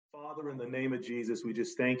Father, in the name of Jesus, we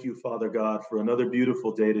just thank you, Father God, for another beautiful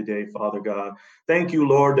day today, Father God. Thank you,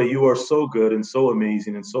 Lord, that you are so good and so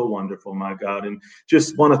amazing and so wonderful, my God. And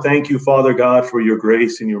just want to thank you, Father God, for your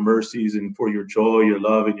grace and your mercies and for your joy, your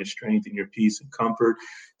love and your strength and your peace and comfort.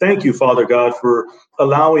 Thank you, Father God, for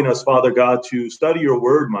allowing us, Father God, to study your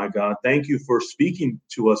word, my God. Thank you for speaking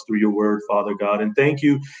to us through your word, Father God. And thank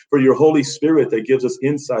you for your Holy Spirit that gives us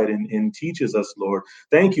insight and teaches us, Lord.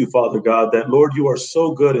 Thank you, Father God, that, Lord, you are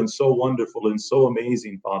so good and so wonderful and so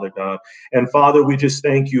amazing, Father God. And Father, we just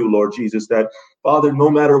thank you, Lord Jesus, that, Father, no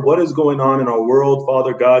matter what is going on in our world,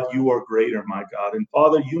 Father God, you are greater, my God. And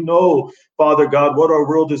Father, you know, Father God, what our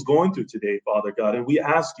world is going through today, Father God. And we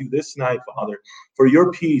ask you this night, Father, for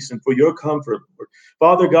your peace and for your comfort, Lord.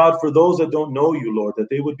 Father God, for those that don't know you, Lord, that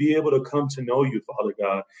they would be able to come to know you, Father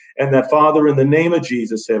God. And that, Father, in the name of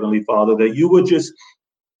Jesus, Heavenly Father, that you would just,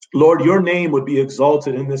 Lord, your name would be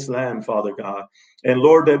exalted in this land, Father God. And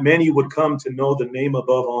Lord, that many would come to know the name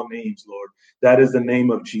above all names, Lord. That is the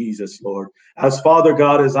name of Jesus, Lord. As Father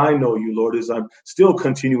God, as I know you, Lord, as I'm still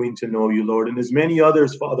continuing to know you, Lord, and as many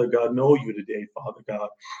others, Father God, know you today, Father God.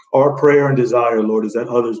 Our prayer and desire, Lord, is that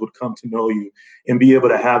others would come to know you and be able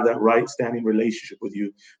to have that right standing relationship with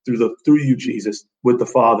you through you, Jesus, with the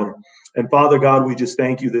Father. And Father God, we just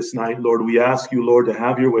thank you this night, Lord. We ask you, Lord, to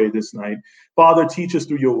have your way this night. Father, teach us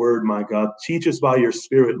through your word, my God. Teach us by your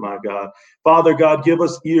spirit, my God. Father God, give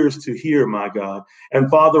us ears to hear, my God. And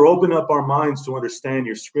Father, open up our minds to understand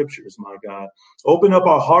your scriptures, my God. Open up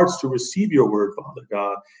our hearts to receive your word, Father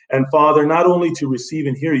God. And Father, not only to receive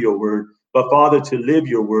and hear your word, but Father, to live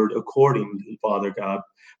your word accordingly, Father God,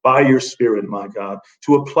 by your spirit, my God,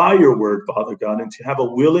 to apply your word, Father God, and to have a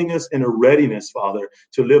willingness and a readiness, Father,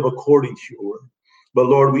 to live according to your word. But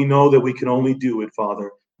Lord, we know that we can only do it,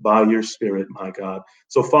 Father, by your spirit, my God.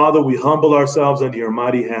 So, Father, we humble ourselves under your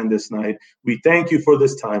mighty hand this night. We thank you for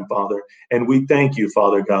this time, Father. And we thank you,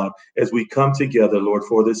 Father God, as we come together, Lord,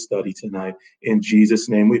 for this study tonight. In Jesus'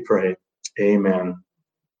 name we pray. Amen.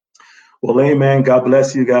 Well, amen. God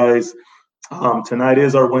bless you guys. Tonight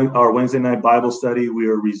is our Wednesday night Bible study. We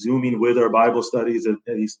are resuming with our Bible studies.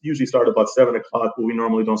 They usually start about 7 o'clock, but we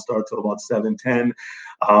normally don't start till about 7:10.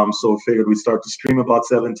 So we figured we'd start to stream about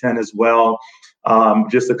 7:10 as well.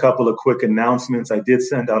 Just a couple of quick announcements. I did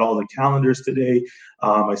send out all the calendars today.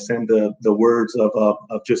 I send the words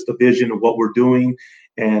of just the vision of what we're doing.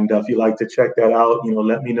 And if you'd like to check that out,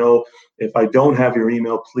 let me know. If I don't have your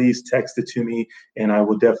email, please text it to me, and I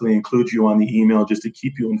will definitely include you on the email just to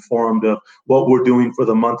keep you informed of what we're doing for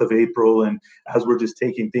the month of April, and as we're just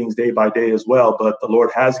taking things day by day as well. But the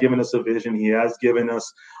Lord has given us a vision. He has given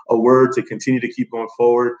us a word to continue to keep going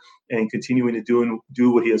forward and continuing to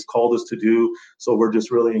do what he has called us to do. So we're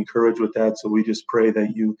just really encouraged with that. So we just pray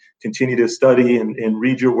that you continue to study and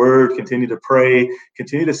read your word, continue to pray,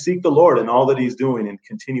 continue to seek the Lord and all that he's doing and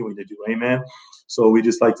continuing to do. Amen. So we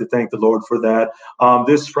just like to thank the Lord for that.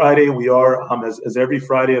 This Friday, we are, as every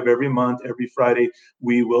Friday of every month, every Friday,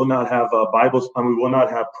 we will not have we will not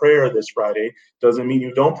have prayer this Friday. Doesn't mean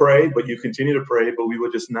you don't pray, but you continue to pray, but we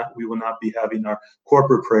will not be having our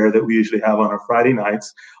corporate prayer that we usually have on our Friday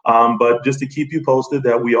nights. But just to keep you posted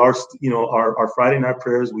that we are, our Friday night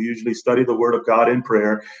prayers, we usually study the word of God in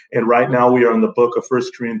prayer. And right now we are in the book of 1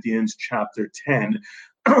 Corinthians chapter 10.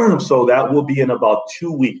 So that will be in about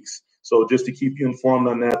 2 weeks. So just to keep you informed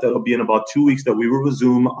on that, that'll be in about 2 weeks that we will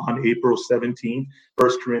resume on April 17th,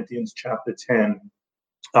 1 Corinthians chapter 10.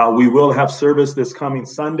 We will have service this coming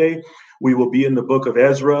Sunday. We will be in the book of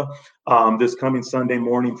Ezra this coming Sunday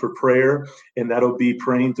morning for prayer, and that'll be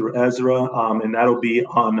praying through Ezra, and that'll be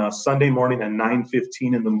on Sunday morning at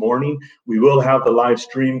 9:15 in the morning. We will have the live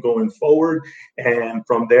stream going forward, and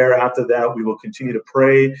from there, after that, we will continue to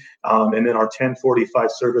pray, and then our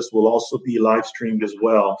 10:45 service will also be live streamed as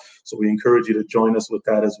well. So we encourage you to join us with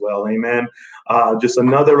that as well. Amen. Just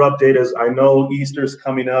another update is I know Easter's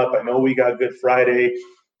coming up. I know we got Good Friday.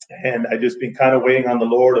 And I just been kind of waiting on the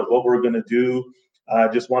Lord of what we're going to do. I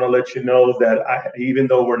just want to let you know that even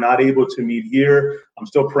though we're not able to meet here, I'm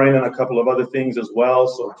still praying on a couple of other things as well.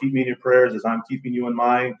 So keep me in your prayers as I'm keeping you in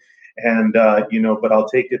mind. And, but I'll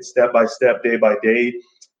take it step by step, day by day.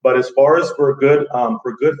 But as far as for Good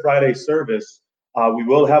Friday service, we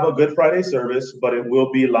will have a Good Friday service, but it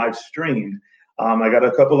will be live streamed. I got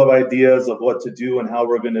a couple of ideas of what to do and how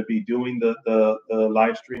we're going to be doing the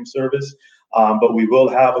live stream service. But we will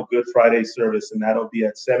have a Good Friday service, and that'll be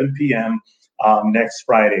at 7 p.m. Next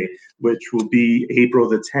Friday, which will be April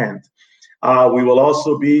the 10th. We will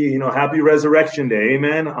also be, Happy Resurrection Day,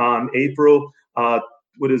 amen. On April,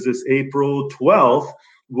 April 12th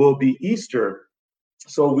will be Easter.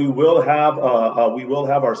 So we will have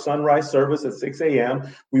our sunrise service at 6 a.m.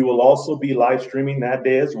 We will also be live streaming that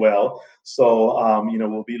day as well. So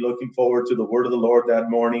we'll be looking forward to the word of the Lord that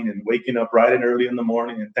morning and waking up bright and early in the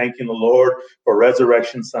morning and thanking the Lord for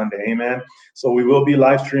Resurrection Sunday. Amen. So we will be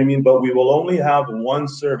live streaming, but we will only have one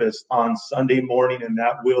service on Sunday morning, and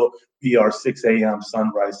that will be our 6 a.m.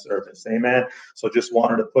 sunrise service. Amen. So just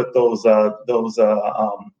wanted to put those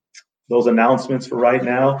announcements for right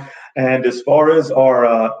now. And as far as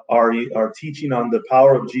our teaching on the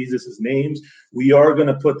power of Jesus' names, we are going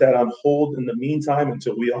to put that on hold in the meantime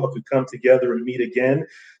until we all could come together and meet again.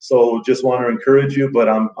 So just want to encourage you, but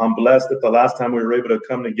I'm blessed that the last time we were able to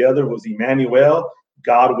come together was Emmanuel,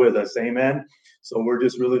 God with us. Amen. So we're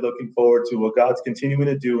just really looking forward to what God's continuing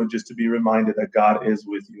to do and just to be reminded that God is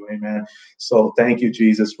with you. Amen. So thank you,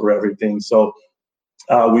 Jesus, for everything. So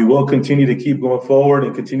we will continue to keep going forward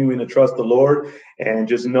and continuing to trust the Lord and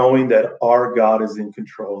just knowing that our God is in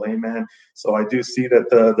control. Amen. So I do see that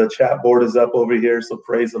the chat board is up over here. So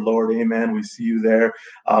praise the Lord. Amen. We see you there.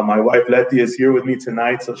 My wife Letty is here with me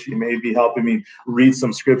tonight, so she may be helping me read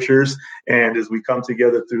some scriptures. And as we come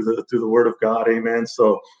together through the word of God. Amen.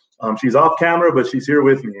 So she's off camera, but she's here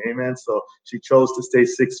with me. Amen. So she chose to stay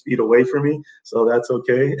 6 feet away from me. So that's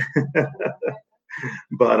okay.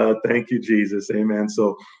 But thank you, Jesus. Amen.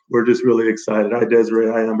 So we're just really excited. Hi,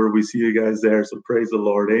 Desiree. Hi, Amber. We see you guys there. So praise the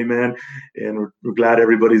Lord. Amen. And we're glad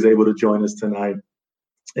everybody's able to join us tonight.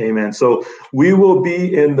 Amen. So we will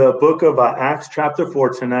be in the book of Acts chapter 4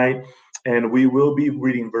 tonight, and we will be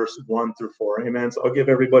reading verse 1 through 4. Amen. So I'll give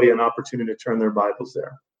everybody an opportunity to turn their Bibles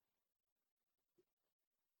there.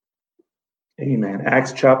 Amen.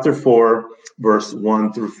 Acts chapter 4, verse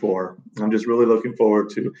 1 through 4. I'm just really looking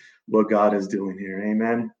forward to what God is doing here.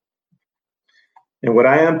 Amen. And what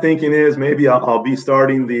I am thinking is maybe I'll be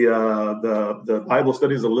starting the Bible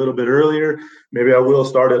studies a little bit earlier. Maybe I will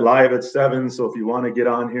start it live at 7. So if you want to get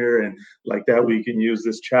on here and like that, we can use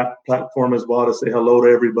this chat platform as well to say hello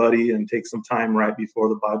to everybody and take some time right before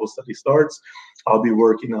the Bible study starts. I'll be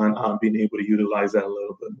working on being able to utilize that a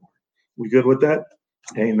little bit more. We good with that?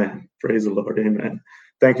 Amen. Praise the Lord. Amen.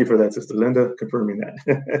 Thank you for that, Sister Linda, confirming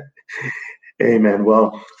that. Amen.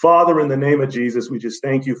 Well, Father, in the name of Jesus, we just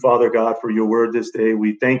thank you, Father God, for your word this day.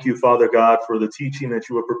 We thank you, Father God, for the teaching that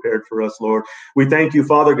you have prepared for us, Lord. We thank you,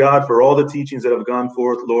 Father God, for all the teachings that have gone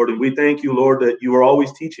forth, Lord. And we thank you, Lord, that you are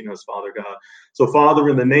always teaching us, Father God. So, Father,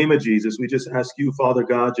 in the name of Jesus, we just ask you, Father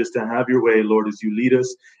God, just to have your way, Lord, as you lead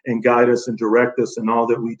us and guide us and direct us in all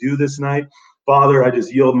that we do this night. Father, I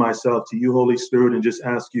just yield myself to you, Holy Spirit, and just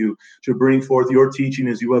ask you to bring forth your teaching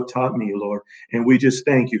as you have taught me, Lord. And we just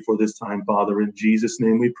thank you for this time, Father. In Jesus'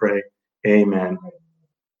 name we pray. Amen.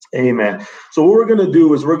 Amen. So what we're going to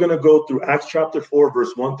do is we're going to go through Acts chapter 4,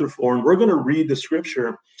 verse 1 through 4, and we're going to read the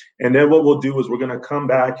scripture. And then what we'll do is we're going to come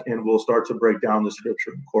back and we'll start to break down the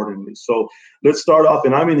scripture accordingly. So let's start off.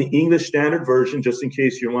 And I'm in the English Standard Version, just in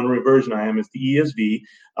case you're wondering what version I am. It's the ESV.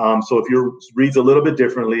 So if yours reads a little bit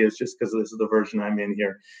differently, it's just because this is the version I'm in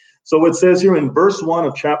here. So it says here in verse 1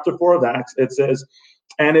 of chapter 4 of Acts, it says,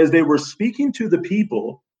 "And as they were speaking to the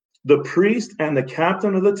people, the priest and the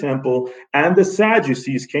captain of the temple and the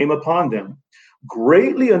Sadducees came upon them,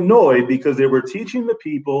 greatly annoyed because they were teaching the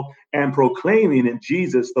people and proclaiming in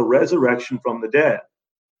Jesus the resurrection from the dead.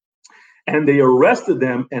 And they arrested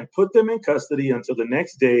them and put them in custody until the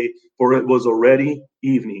next day, for it was already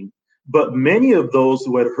evening. But many of those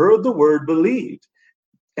who had heard the word believed,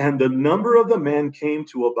 and the number of the men came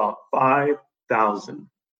to about 5,000.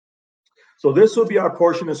 So this will be our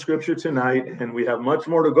portion of scripture tonight, and we have much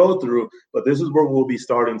more to go through, but this is where we'll be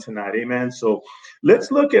starting tonight. Amen. So let's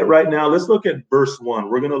look at verse 1.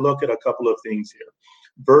 We're going to look at a couple of things here.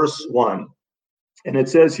 Verse 1, and it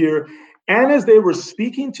says here, "And as they were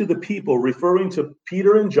speaking to the people," referring to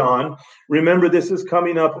Peter and John. Remember, this is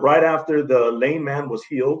coming up right after the lame man was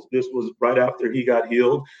healed. This was right after he got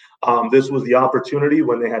healed. This was the opportunity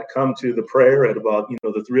when they had come to the prayer at about,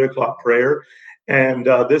 the 3:00 prayer. And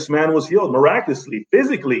this man was healed miraculously.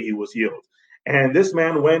 Physically, he was healed. And this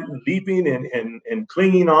man went leaping and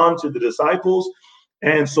clinging on to the disciples.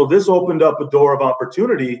 And so this opened up a door of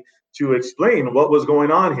opportunity to explain what was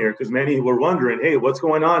going on here, because many were wondering, hey, what's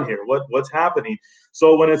going on here? What's happening?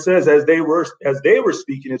 So when it says as they were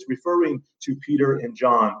speaking, it's referring to Peter and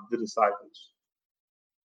John, the disciples.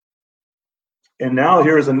 And now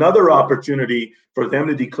here is another opportunity for them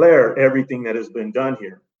to declare everything that has been done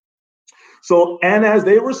here. So, and as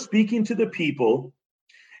they were speaking to the people,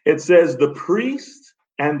 it says the priest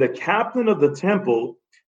and the captain of the temple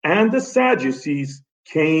and the Sadducees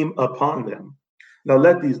came upon them. Now,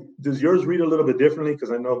 does yours read a little bit differently?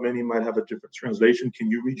 Because I know many might have a different translation. Can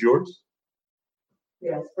you read yours?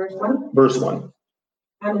 Yes, verse 1. Verse 1.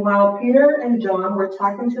 And while Peter and John were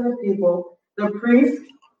talking to the people, the priest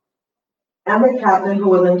and the captain who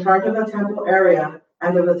was in charge of the temple area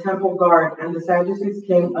and of the temple guard and the Sadducees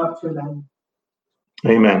came up to them.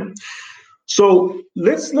 Amen. So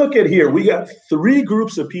let's look at here. We got three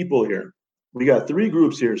groups of people here. We got three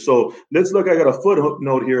groups here. So let's look. I got a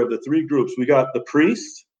footnote here of the three groups. We got the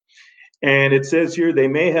priests, and it says here they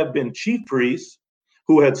may have been chief priests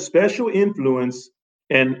who had special influence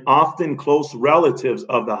and often close relatives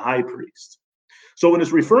of the high priest. So when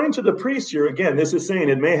it's referring to the priests here, again, this is saying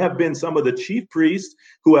it may have been some of the chief priests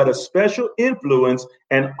who had a special influence,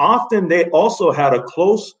 and often they also had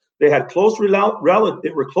close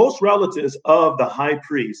relatives of the high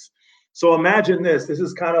priest. So imagine this. This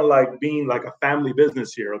is kind of like being like a family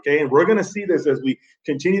business here, okay? And we're going to see this as we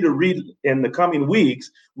continue to read in the coming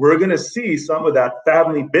weeks. We're going to see some of that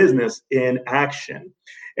family business in action.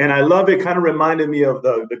 And I love it. Kind of reminded me of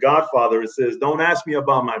the Godfather. It says, don't ask me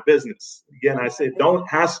about my business. Again, I say, don't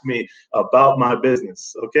ask me about my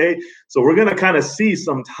business, okay? So we're going to kind of see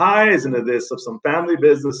some ties into this of some family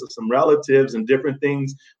business, of some relatives and different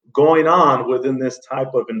things going on within this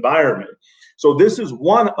type of environment. So this is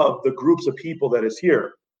one of the groups of people that is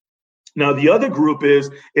here. Now, the other group is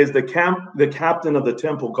the captain of the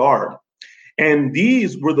temple guard. And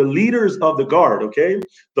these were the leaders of the guard, okay?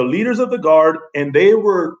 The leaders of the guard, and they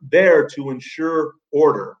were there to ensure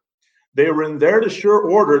order. They were in there to ensure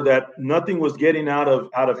order that nothing was getting out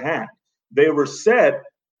of hand. They were set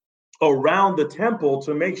around the temple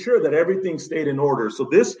to make sure that everything stayed in order. So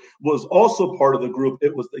this was also part of the group.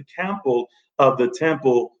 It was the camp of the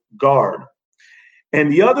temple guard. And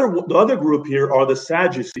the other group here are the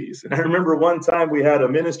Sadducees. And I remember one time we had a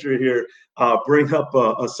minister here bring up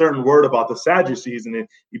a certain word about the Sadducees, and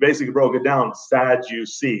he basically broke it down,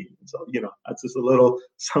 Sadducee. So, that's just a little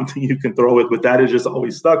something you can throw with, but that has just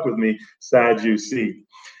always stuck with me, Sadducee.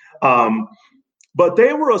 But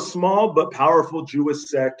they were a small but powerful Jewish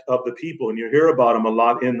sect of the people, and you hear about them a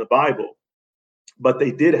lot in the Bible. But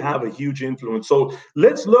they did have a huge influence. So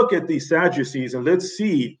let's look at these Sadducees and let's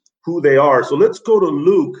see who they are. So let's go to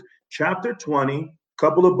Luke chapter 20, a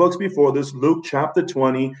couple of books before this, Luke chapter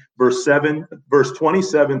 20, verse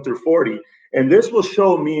 27 through 40. And this will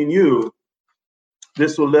show me and you,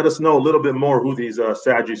 this will let us know a little bit more who these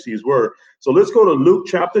Sadducees were. So let's go to Luke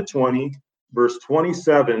chapter 20, verse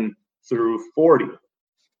 27 through 40.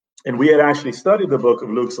 And we had actually studied the book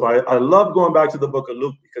of Luke. So I love going back to the book of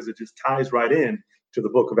Luke because it just ties right in to the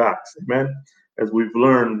book of Acts. Amen. As we've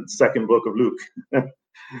learned, second book of Luke.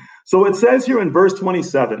 So it says here in verse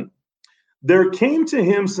 27, there came to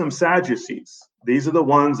him some Sadducees. These are the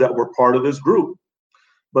ones that were part of this group.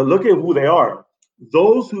 But look at who they are.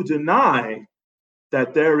 Those who deny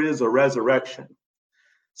that there is a resurrection.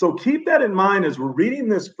 So keep that in mind as we're reading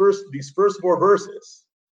these first four verses.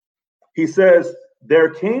 He says,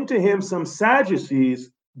 there came to him some Sadducees,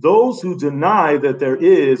 those who deny that there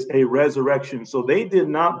is a resurrection. So they did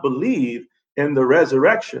not believe in the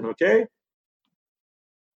resurrection, okay?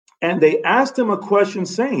 And they asked him a question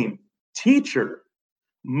saying, Teacher,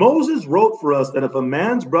 Moses wrote for us that if a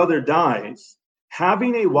man's brother dies,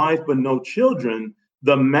 having a wife but no children,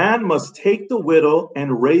 the man must take the widow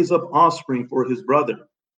and raise up offspring for his brother.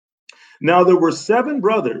 Now there were 7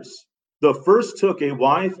 brothers. The first took a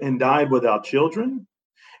wife and died without children,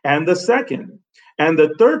 and the second, and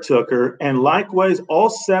the third took her, and likewise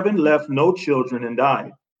all 7 left no children and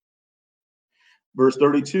died. Verse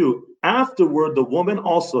 32, afterward the woman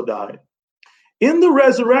also died. In the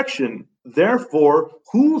resurrection, therefore,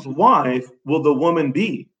 whose wife will the woman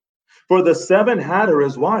be? For the 7 had her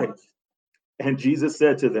as wife. And Jesus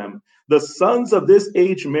said to them, the sons of this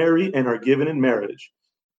age marry and are given in marriage.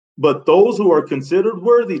 But those who are considered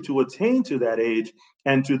worthy to attain to that age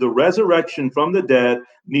and to the resurrection from the dead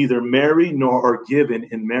neither marry nor are given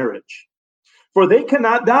in marriage. For they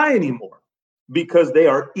cannot die anymore, because they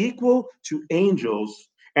are equal to angels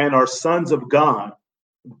and are sons of God,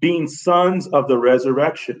 being sons of the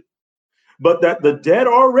resurrection. But that the dead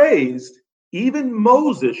are raised, even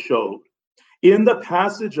Moses showed in the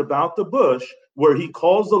passage about the bush, where he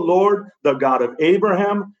calls the Lord the God of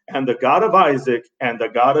Abraham and the God of Isaac and the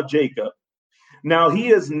God of Jacob. Now he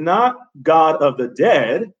is not God of the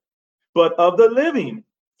dead, but of the living,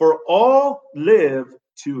 for all live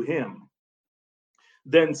to him.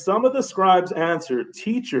 Then some of the scribes answered,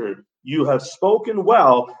 Teacher, you have spoken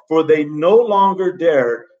well, for they no longer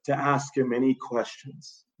dared to ask him any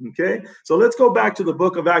questions. Okay, so let's go back to the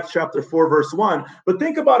book of Acts chapter 4, verse 1. But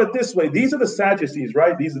think about it this way. These are the Sadducees,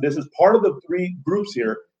 right? This is part of the 3 groups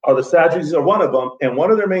here. or the Sadducees are one of them. And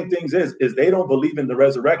one of their main things is they don't believe in the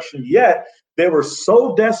resurrection, yet they were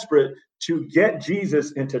so desperate to get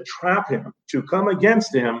Jesus and to trap him, to come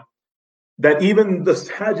against him, that even the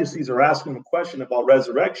Sadducees are asking a question about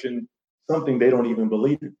resurrection, something they don't even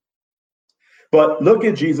believe in. But look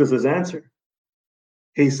at Jesus' answer.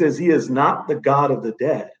 He says he is not the God of the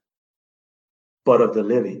dead, but of the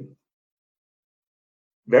living.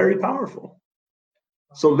 Very powerful.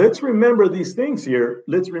 So let's remember these things here.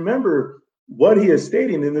 Let's remember what he is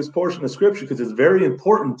stating in this portion of Scripture, because it's very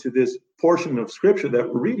important to this portion of Scripture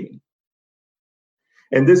that we're reading.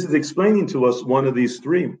 And this is explaining to us one of these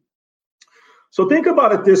three. So think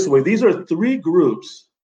about it this way. These are three groups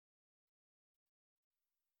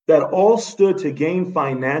that all stood to gain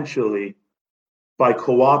financially by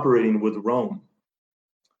cooperating with Rome.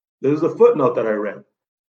 There's a footnote that I read.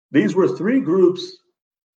 These were three groups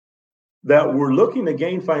that were looking to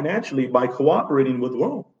gain financially by cooperating with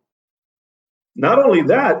Rome. Not only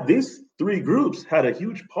that, these three groups had a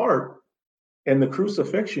huge part in the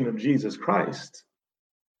crucifixion of Jesus Christ.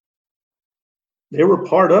 They were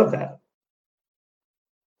part of that.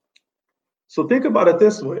 So think about it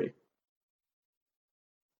this way.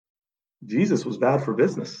 Jesus was bad for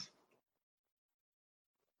business.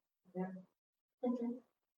 Yeah. Okay.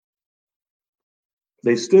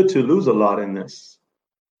 They stood to lose a lot in this.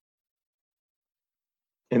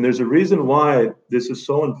 And there's a reason why this is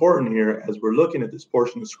so important here as we're looking at this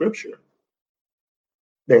portion of Scripture.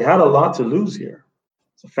 They had a lot to lose here.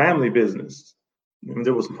 It's a family business. I mean,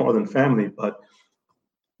 there was more than family, but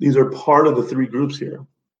these are part of the three groups here.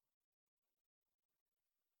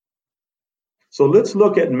 So let's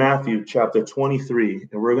look at Matthew chapter 23,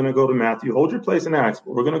 and we're going to go to Matthew. Hold your place in Acts,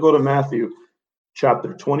 but we're going to go to Matthew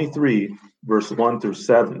chapter 23, verse 1 through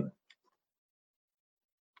 7.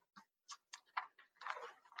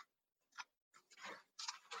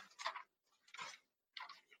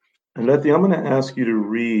 And Letty, I'm going to ask you to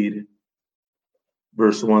read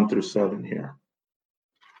verse 1 through 7 here.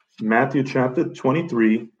 Matthew chapter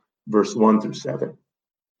 23, verse 1 through 7.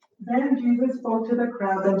 Then Jesus spoke to the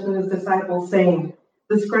crowd and to his disciples, saying,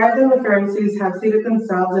 the scribes and the Pharisees have seated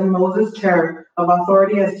themselves in Moses' chair of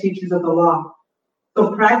authority as teachers of the law.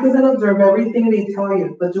 So practice and observe everything they tell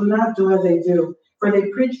you, but do not do as they do, for they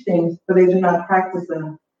preach things, but they do not practice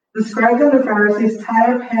them. The scribes and the Pharisees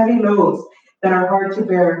tie up heavy loads that are hard to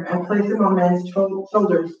bear and place them on men's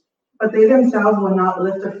shoulders, but they themselves will not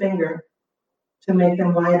lift a finger to make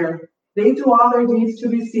them lighter. They do all their deeds to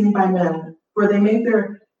be seen by men, for they make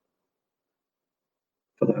their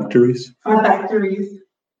phylacteries.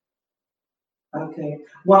 Okay.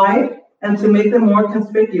 Wide, and to make them more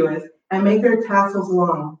conspicuous, and make their tassels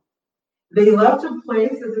long. They love to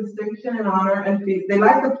place a distinction and honor and feast. They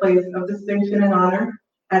like the place of distinction and honor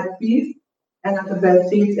at feasts and at the bed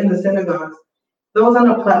seats in the synagogues, those on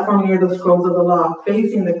a platform near the scrolls of the law,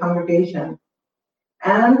 facing the congregation,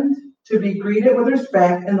 and to be greeted with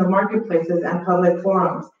respect in the marketplaces and public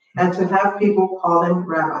forums, and to have people call them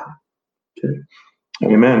rabbi. Okay.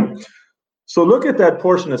 Amen. So look at that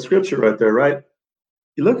portion of Scripture right there, right?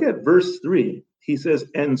 You look at verse 3. He says,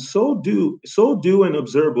 and so do and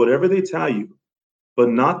observe whatever they tell you, but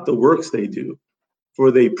not the works they do, for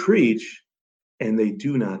they preach and they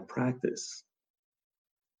do not practice.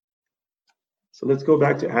 So let's go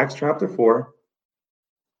back to Acts chapter 4.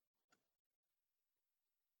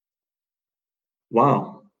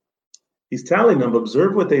 Wow. He's telling them,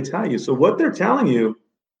 observe what they tell you. So what they're telling you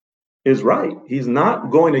is right. He's not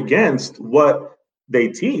going against what they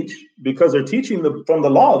teach, because they're teaching from the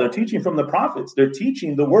law. They're teaching from the prophets. They're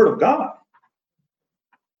teaching the word of God.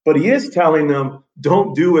 But he is telling them,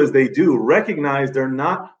 don't do as they do. Recognize they're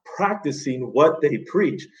not practicing what they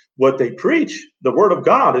preach. What they preach, the word of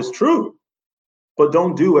God, is true, but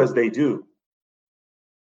don't do as they do.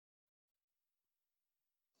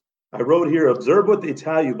 I wrote here, observe what they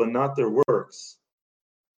tell you, but not their works.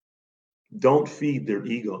 Don't feed their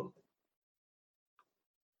ego.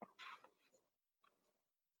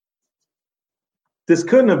 This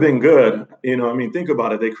couldn't have been good. Think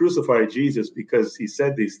about it. They crucified Jesus because he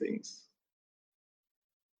said these things.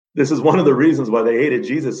 This is one of the reasons why they hated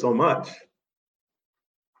Jesus so much.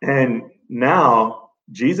 And now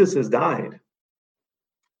Jesus has died,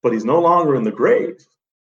 but he's no longer in the grave.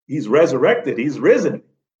 He's resurrected. He's risen.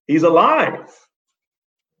 He's alive.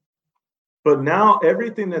 But now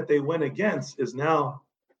everything that they went against is now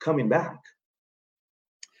coming back.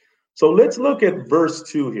 So let's look at verse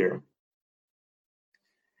 2 here.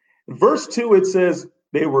 Verse 2, it says,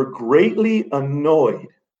 they were greatly annoyed.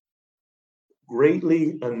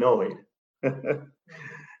 Greatly annoyed.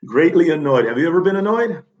 Greatly annoyed. Have you ever been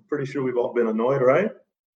annoyed? I'm pretty sure we've all been annoyed, right?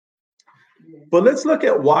 But let's look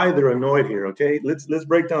at why they're annoyed here, okay? Let's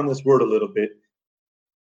break down this word a little bit.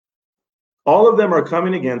 All of them are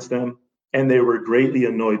coming against them, and they were greatly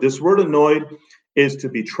annoyed. This word annoyed is to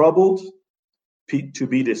be troubled, to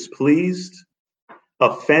be displeased,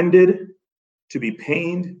 offended, to be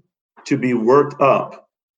pained, to be worked up.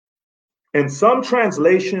 In some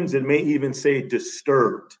translations, it may even say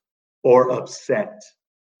disturbed or upset.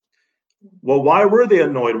 Well, why were they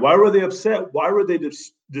annoyed? Why were they upset? Why were they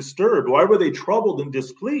disturbed? Why were they troubled and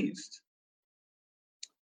displeased?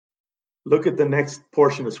 Look at the next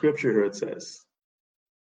portion of scripture here. It says,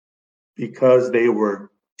 because they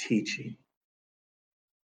were teaching.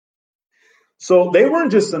 So they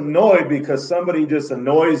weren't just annoyed because somebody just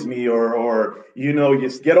annoys me or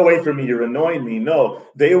just get away from me, you're annoying me. No,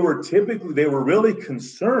 they were really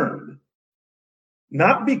concerned,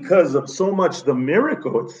 not because of so much the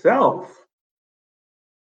miracle itself,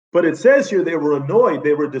 but it says here they were annoyed,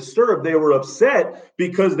 they were disturbed, they were upset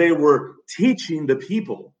because they were teaching the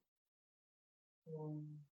people.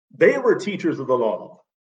 They were teachers of the law.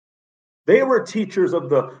 They were teachers of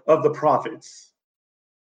the prophets.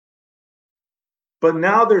 But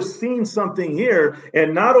now they're seeing something here,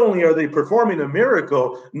 and not only are they performing a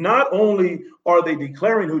miracle, not only are they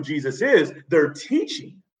declaring who Jesus is, they're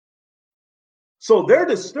teaching. So they're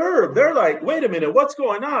disturbed. They're like, wait a minute, what's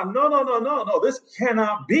going on? No, this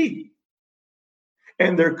cannot be.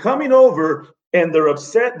 And they're coming over, and they're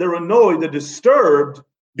upset, they're annoyed, they're disturbed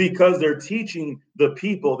because they're teaching the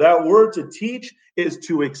people. That word to teach is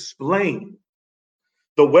to explain.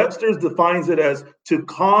 The Webster's defines it as to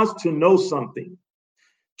cause to know something.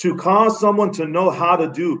 To cause someone to know how to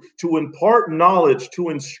do, to impart knowledge, to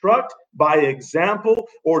instruct by example,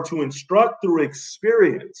 or to instruct through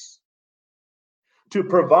experience. To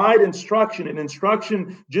provide instruction, and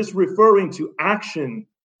instruction just referring to action,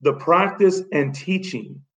 the practice and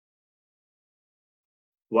teaching.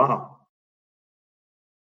 Wow.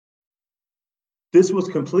 This was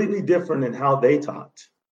completely different in how they taught.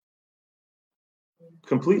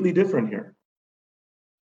 Completely different here.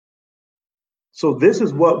 So this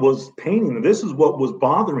is what was paining them. This is what was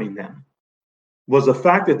bothering them, was the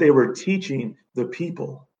fact that they were teaching the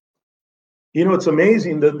people. You know, it's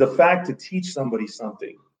amazing the fact to teach somebody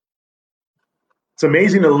something. It's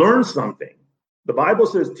amazing to learn something. The Bible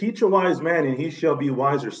says, teach a wise man and he shall be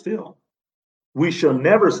wiser still. We shall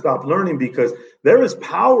never stop learning because there is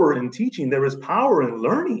power in teaching. There is power in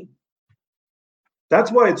learning.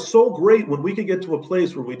 That's why it's so great when we can get to a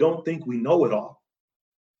place where we don't think we know it all.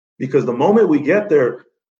 Because the moment we get there,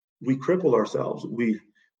 we cripple ourselves. We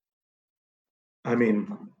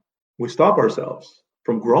stop ourselves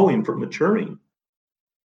from growing, from maturing.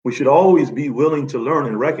 We should always be willing to learn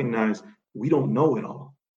and recognize we don't know it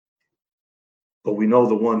all, but we know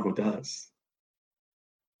the one who does.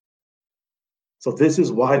 So this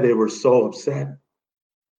is why they were so upset.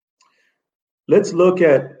 Let's look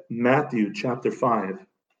at Matthew chapter 5,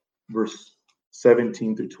 verse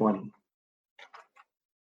 17 through 20.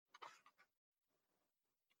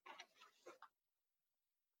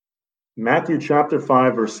 Matthew chapter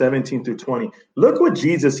 5, verse 17 through 20. Look what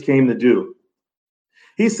Jesus came to do.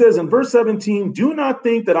 He says in verse 17, do not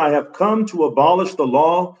think that I have come to abolish the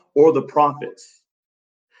law or the prophets.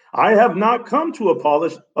 I have not come to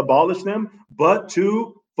abolish them, but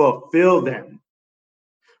to fulfill them.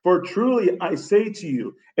 For truly I say to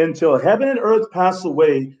you, until heaven and earth pass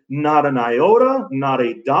away, not an iota, not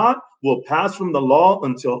a dot will pass from the law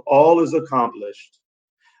until all is accomplished.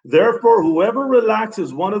 Therefore, whoever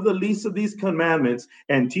relaxes one of the least of these commandments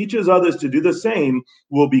and teaches others to do the same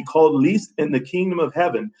will be called least in the kingdom of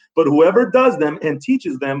heaven. But whoever does them and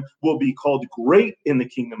teaches them will be called great in the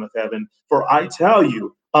kingdom of heaven. For I tell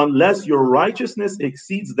you, unless your righteousness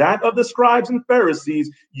exceeds that of the scribes and Pharisees,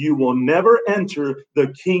 you will never enter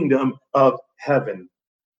the kingdom of heaven.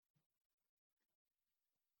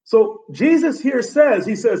 So Jesus here says,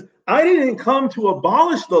 he says, I didn't come to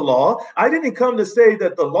abolish the law. I didn't come to say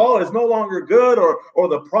that the law is no longer good or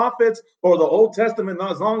the prophets or the Old Testament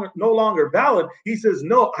is no longer valid. He says,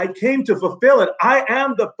 no, I came to fulfill it. I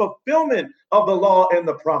am the fulfillment of the law and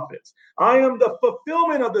the prophets. I am the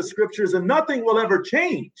fulfillment of the scriptures, and nothing will ever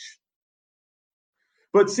change.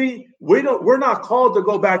 But see, we're not called to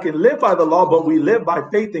go back and live by the law, but we live by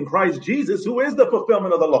faith in Christ Jesus, who is the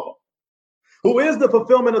fulfillment of the law, who is the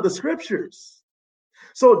fulfillment of the scriptures.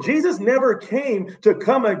 So Jesus never came to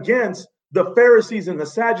come against the Pharisees and the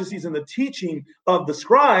Sadducees and the teaching of the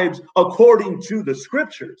scribes according to the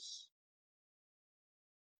scriptures.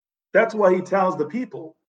 That's why he tells the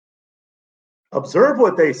people, observe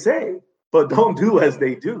what they say, but don't do as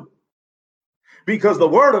they do. Because the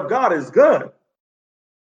word of God is good.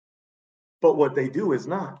 But what they do is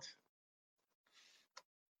not.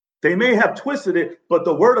 They may have twisted it, but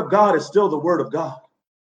the word of God is still the word of God.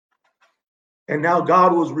 And now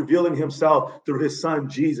God was revealing himself through his son,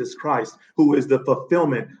 Jesus Christ, who is the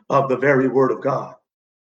fulfillment of the very word of God.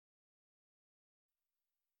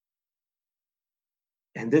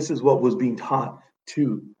 And this is what was being taught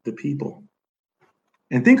to the people.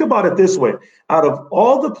 And think about it this way. Out of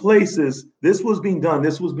all the places this was being done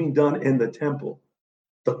in the temple,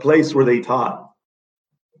 the place where they taught.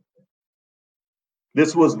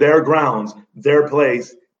 This was their grounds, their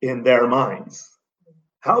place in their minds.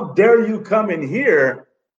 How dare you come in here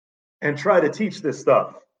and try to teach this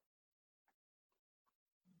stuff?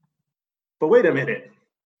 But wait a minute.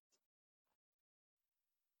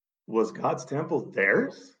 Was God's temple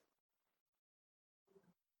theirs?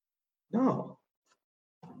 No.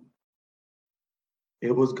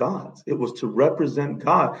 It was God's. It was to represent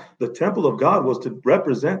God. The temple of God was to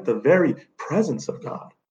represent the very presence of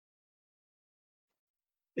God.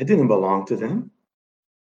 It didn't belong to them.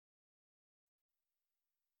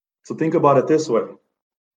 So think about it this way.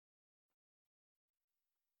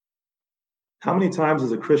 How many times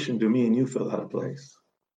as a Christian do me and you feel out of place?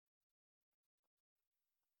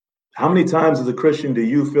 How many times as a Christian do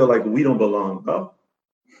you feel like we don't belong? Oh,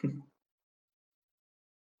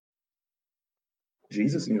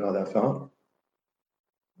 Jesus knew how that felt.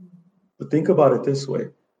 But think about it this way.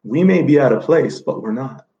 We may be out of place, but we're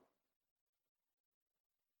not.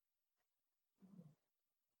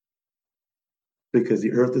 Because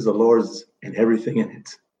the earth is the Lord's and everything in it.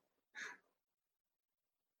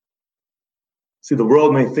 See, the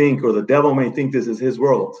world may think, or the devil may think this is his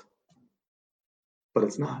world, but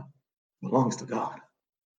it's not. It belongs to God.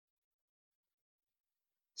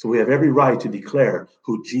 So we have every right to declare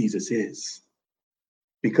who Jesus is,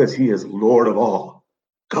 because he is Lord of all,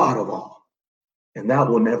 God of all, and that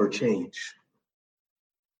will never change.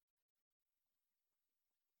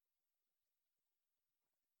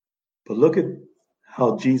 But look at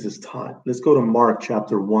how Jesus taught. Let's go to Mark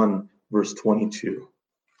chapter 1, verse 22.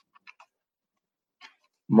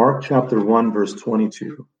 Mark chapter 1, verse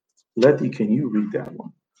 22. Letty, can you read that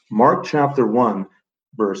one? Mark chapter 1,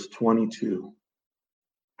 verse 22.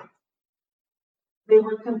 They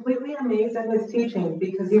were completely amazed at his teaching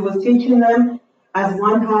because he was teaching them as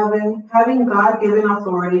one having God-given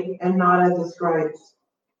authority and not as the scribes.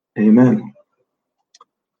 Amen.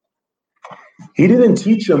 He didn't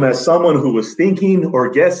teach them as someone who was thinking or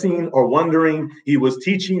guessing or wondering. He was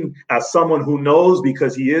teaching as someone who knows,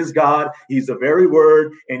 because he is God. He's the very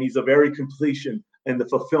word, and he's the very completion and the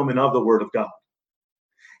fulfillment of the word of God.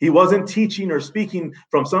 He wasn't teaching or speaking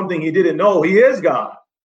from something he didn't know. He is God.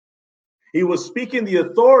 He was speaking the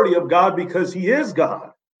authority of God because he is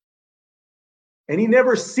God. And he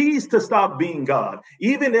never ceased to stop being God.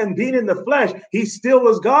 Even in being in the flesh, he still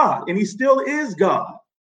was God, and he still is God.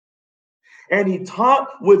 And he taught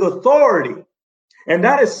with authority. And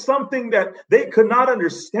that is something that they could not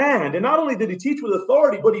understand. And not only did he teach with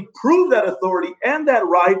authority, but he proved that authority and that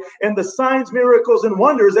right, and the signs, miracles, and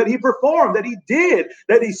wonders that he performed, that he did,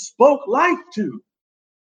 that he spoke life to.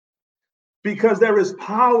 Because there is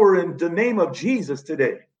power in the name of Jesus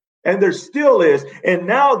today. And there still is. And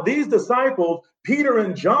now these disciples, Peter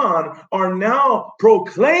and John, are now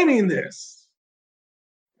proclaiming this.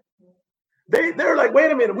 They're like,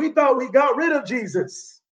 wait a minute, we thought we got rid of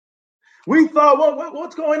Jesus. We thought,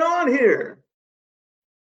 what's going on here?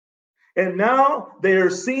 And now they are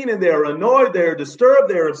seen and they are annoyed, they're disturbed,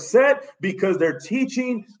 they're upset because they're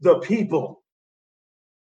teaching the people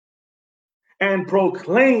and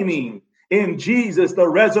proclaiming in Jesus the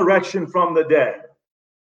resurrection from the dead.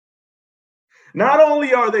 Not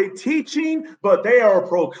only are they teaching, but they are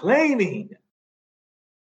proclaiming.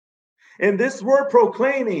 And this word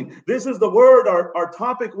proclaiming, this is the word, our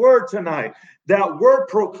topic word tonight. That word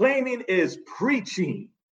proclaiming is preaching,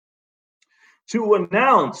 to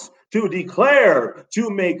announce, to declare,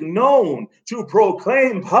 to make known, to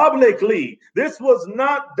proclaim publicly. This was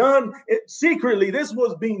not done secretly. This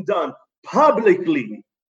was being done publicly,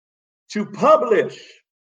 to publish,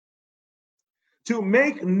 to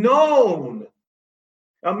make known.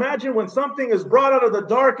 Imagine when something is brought out of the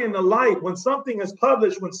dark in the light, when something is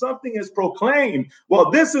published, when something is proclaimed.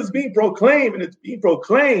 Well, this is being proclaimed, and it's being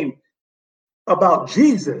proclaimed about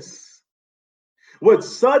Jesus with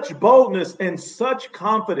such boldness and such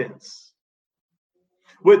confidence,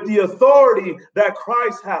 with the authority that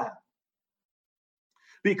Christ had.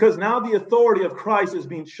 Because now the authority of Christ is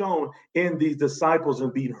being shown in these disciples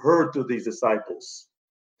and being heard through these disciples.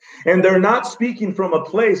 And they're not speaking from a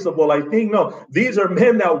place of, well, I think, no, these are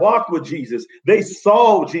men that walked with Jesus. They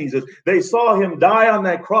saw Jesus. They saw him die on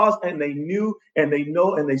that cross, and they knew and they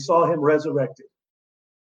know and they saw him resurrected.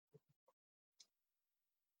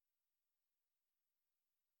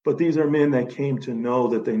 But these are men that came to know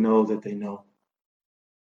that they know that they know.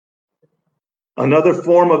 Another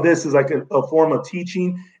form of this is like a form of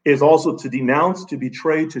teaching is also to denounce, to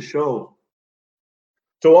betray, to show.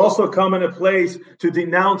 To also come in a place to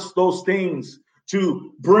denounce those things,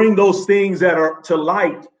 to bring those things that are to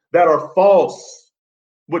light, that are false,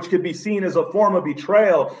 which could be seen as a form of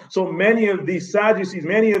betrayal. So many of these Sadducees,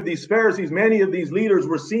 many of these Pharisees, many of these leaders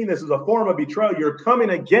were seeing this as a form of betrayal. You're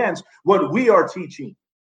coming against what we are teaching.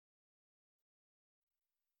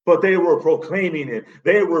 But they were proclaiming it.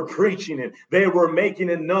 They were preaching it. They were making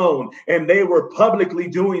it known. And they were publicly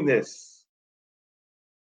doing this.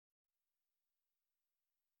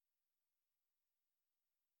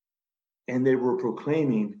 And they were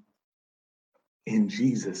proclaiming in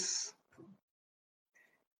Jesus.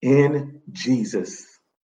 In Jesus.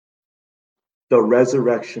 The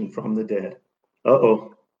resurrection from the dead.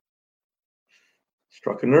 Uh-oh.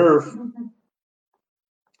 Struck a nerve.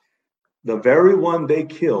 The very one they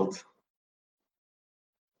killed,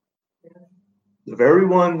 the very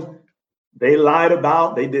one they lied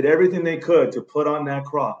about, they did everything they could to put on that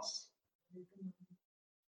cross,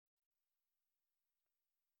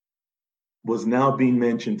 was now being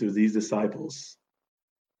mentioned through these disciples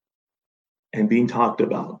and being talked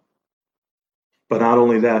about. But not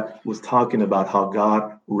only that, was talking about how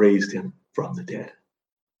God raised him from the dead.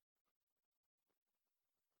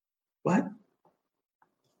 What?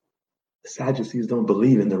 The Sadducees don't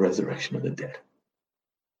believe in the resurrection of the dead.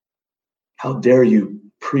 How dare you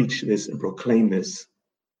preach this and proclaim this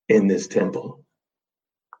in this temple?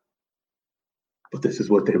 But this is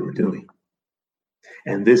what they were doing.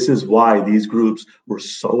 And this is why these groups were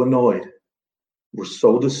so annoyed, were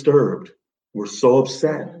so disturbed, were so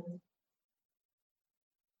upset.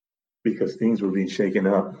 Because things were being shaken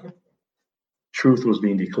up. Truth was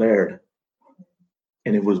being declared.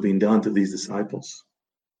 And it was being done to these disciples.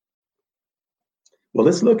 Well,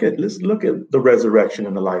 let's look at the resurrection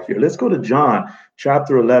and the life here. Let's go to John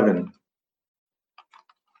chapter 11.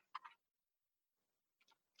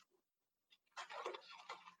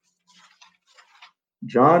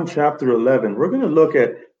 John chapter 11. We're going to look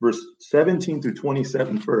at verse 17 through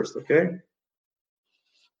 27 first, okay?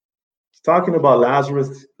 It's talking about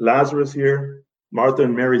Lazarus here, Martha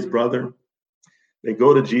and Mary's brother. They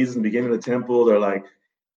go to Jesus and begin in the temple. They're like,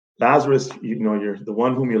 Lazarus, you're the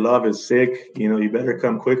one whom you love is sick. You better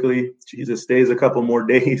come quickly. Jesus stays a couple more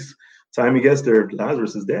days. Time he gets there,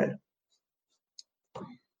 Lazarus is dead. But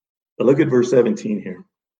look at verse 17 here.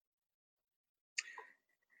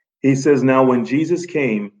 He says, now when Jesus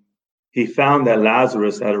came, he found that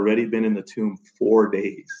Lazarus had already been in the tomb 4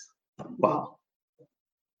 days. Wow.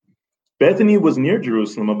 Bethany was near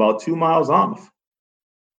Jerusalem, about 2 miles off.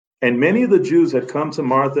 And many of the Jews had come to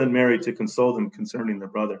Martha and Mary to console them concerning their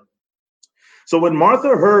brother. So when Martha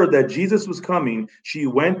heard that Jesus was coming, she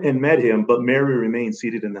went and met him, but Mary remained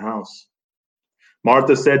seated in the house.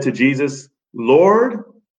 Martha said to Jesus, Lord,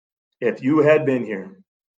 if you had been here,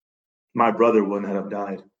 my brother wouldn't have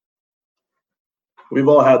died. We've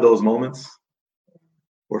all had those moments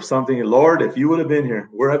where something, Lord, if you would have been here,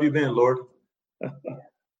 where have you been, Lord?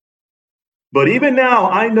 But even now,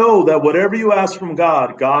 I know that whatever you ask from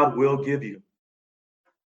God, God will give you.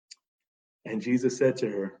 And Jesus said to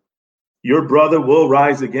her, your brother will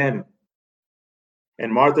rise again.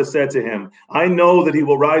 And Martha said to him, I know that he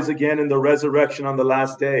will rise again in the resurrection on the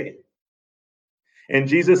last day. And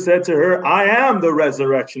Jesus said to her, I am the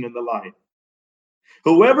resurrection and the life.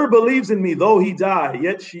 Whoever believes in me, though he die,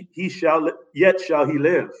 yet shall he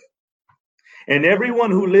live. And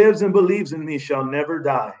everyone who lives and believes in me shall never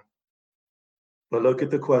die. But look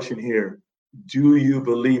at the question here. Do you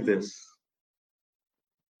believe this?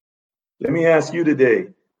 Let me ask you today.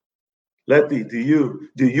 Letty, do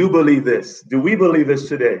you believe this? Do we believe this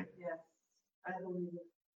today? Yes, I believe it.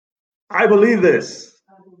 I believe this.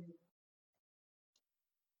 I believe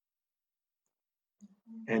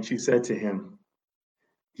it. And she said to him,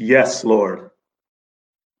 yes, Lord.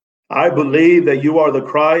 I believe that you are the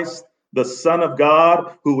Christ, the Son of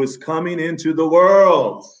God, who is coming into the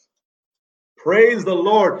world. Praise the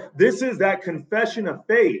Lord. This is that confession of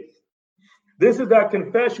faith. This is that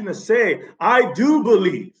confession to say, I do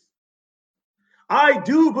believe. I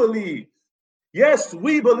do believe. Yes,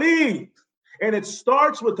 we believe. And it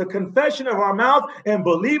starts with the confession of our mouth and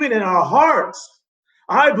believing in our hearts.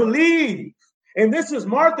 I believe. And this is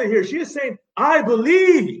Martha here. She is saying, I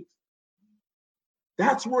believe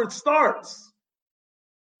That's where it starts.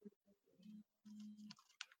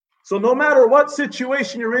 So no matter what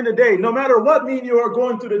situation you're in today, no matter what mean you are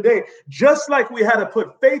going through today, just like we had to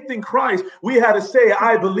put faith in Christ, we had to say,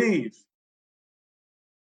 I believe.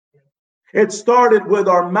 It started with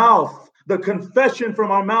our mouth, the confession from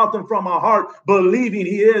our mouth and from our heart, believing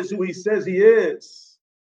he is who he says he is.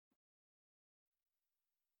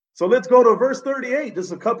 So let's go to verse 38,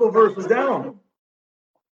 just a couple verses down.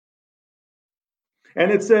 And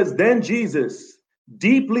it says, then Jesus,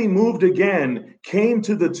 deeply moved again, came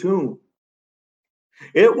to the tomb.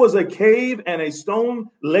 It was a cave and a stone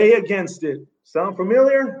lay against it. Sound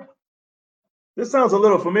familiar? This sounds a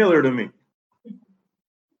little familiar to me.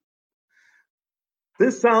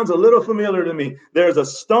 This sounds a little familiar to me. There's a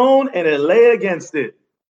stone and it lay against it.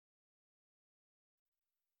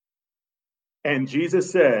 And Jesus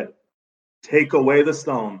said, take away the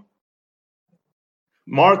stone.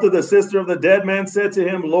 Martha, the sister of the dead man, said to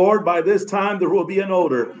him, Lord, by this time there will be an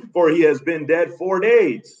odor, for he has been dead 4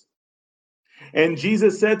 days. And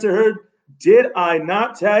Jesus said to her, did I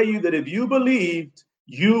not tell you that if you believed,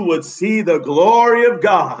 you would see the glory of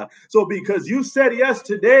God? So because you said yes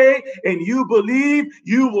today and you believe,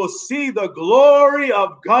 you will see the glory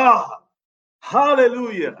of God.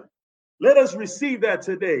 Hallelujah. Let us receive that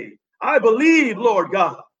today. I believe, Lord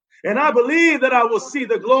God, and I believe that I will see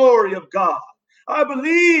the glory of God. I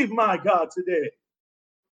believe, my God, today.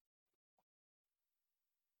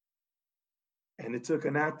 And it took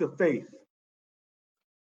an act of faith.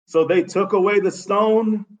 So they took away the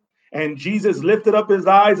stone, and Jesus lifted up his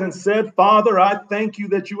eyes and said, Father, I thank you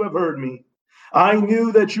that you have heard me. I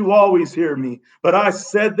knew that you always hear me, but I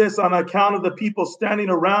said this on account of the people standing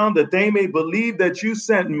around, that they may believe that you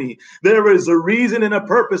sent me. There is a reason and a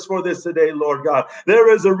purpose for this today, Lord God.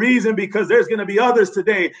 There is a reason, because there's going to be others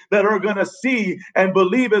today that are going to see and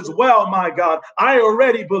believe as well, my God. I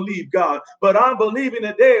already believe, God, but I'm believing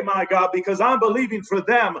today, my God, because I'm believing for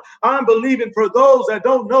them. I'm believing for those that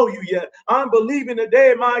don't know you yet. I'm believing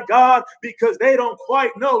today, my God, because they don't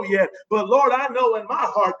quite know yet. But Lord, I know in my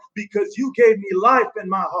heart, because you gave me life in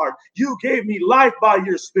my heart. You gave me life by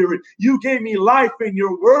your spirit. You gave me life in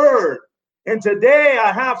your word. And today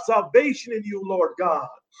I have salvation in you, Lord God.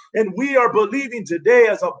 And we are believing today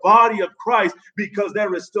as a body of Christ, because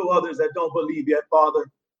there is still others that don't believe yet, Father.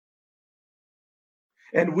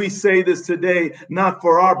 And we say this today, not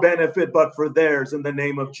for our benefit, but for theirs, in the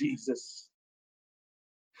name of Jesus.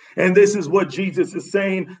 And this is what Jesus is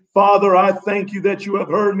saying. Father, I thank you that you have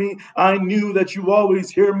heard me. I knew that you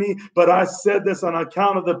always hear me, but I said this on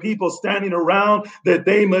account of the people standing around, that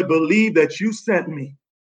they may believe that you sent me.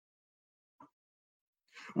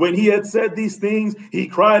 When he had said these things, he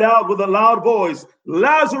cried out with a loud voice,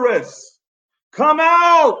 Lazarus, come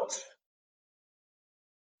out.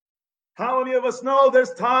 How many of us know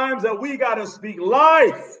there's times that we got to speak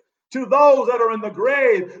life to those that are in the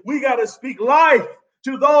grave? We got to speak life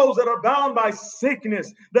to those that are bound by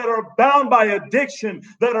sickness, that are bound by addiction,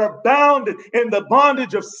 that are bound in the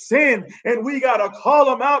bondage of sin. And we got to call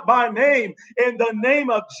them out by name in the name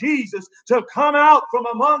of Jesus, to come out from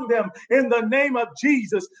among them in the name of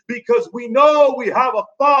Jesus, because we know we have a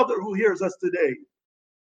Father who hears us today.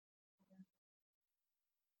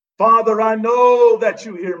 Father, I know that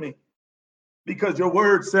you hear me, because your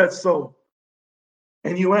word says so.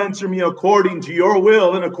 And you answer me according to your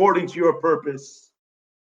will and according to your purpose.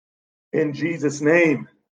 In Jesus' name.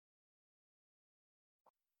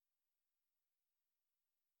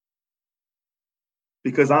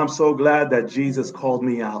 Because I'm so glad that Jesus called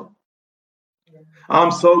me out.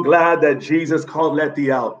 I'm so glad that Jesus called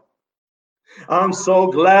Letty out. I'm so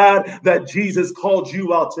glad that Jesus called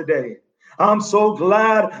you out today. I'm so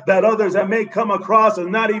glad that others that may come across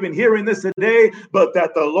and not even hearing this today, but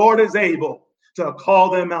that the Lord is able to call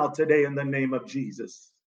them out today in the name of Jesus.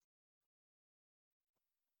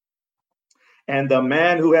 And the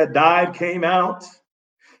man who had died came out,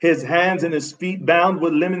 his hands and his feet bound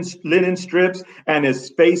with linen strips, and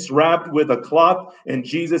his face wrapped with a cloth. And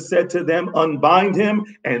Jesus said to them, unbind him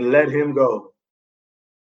and let him go.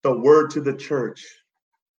 The word to the church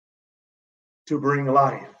to bring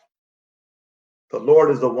life. The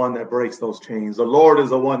Lord is the one that breaks those chains. The Lord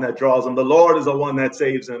is the one that draws them. The Lord is the one that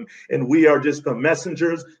saves them. And we are just the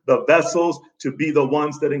messengers, the vessels, to be the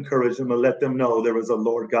ones that encourage them and let them know there is a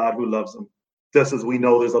Lord God who loves them. Just as we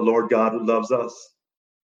know there's a Lord God who loves us.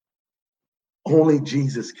 Only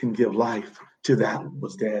Jesus can give life to that who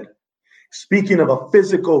was dead. Speaking of a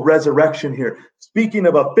physical resurrection here, speaking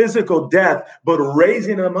of a physical death, but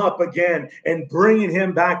raising him up again and bringing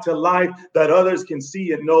him back to life, that others can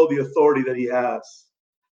see and know the authority that he has,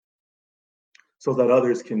 so that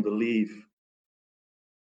others can believe.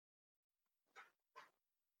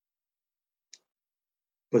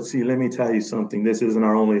 But see, let me tell you something. This isn't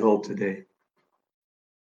our only hope today.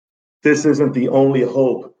 This isn't the only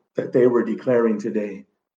hope that they were declaring today.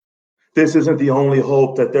 This isn't the only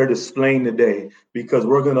hope that they're displaying today, because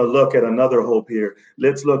we're going to look at another hope here.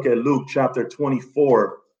 Let's look at Luke chapter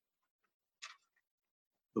 24.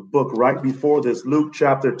 The book right before this, Luke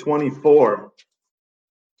chapter 24.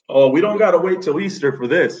 Oh, we don't got to wait till Easter for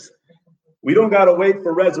this. We don't got to wait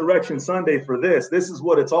for Resurrection Sunday for this. This is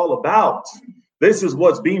what it's all about. This is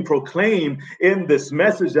what's being proclaimed in this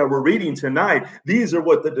message that we're reading tonight. These are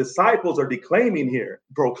what the disciples are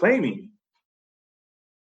proclaiming.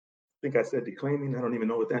 I think I said declaiming. I don't even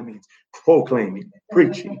know what that means. Proclaiming,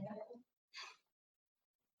 preaching.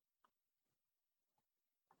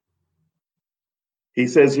 He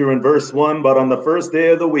says here in verse 1, but on the first day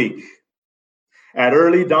of the week, at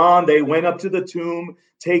early dawn, they went up to the tomb,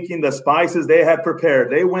 taking the spices they had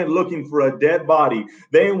prepared. They went looking for a dead body.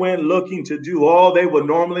 They went looking to do all they would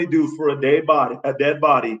normally do for a dead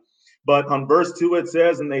body. But on verse 2, it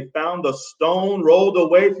says, and they found the stone rolled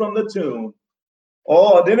away from the tomb.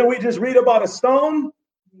 Oh, didn't we just read about a stone?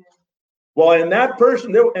 Well, in that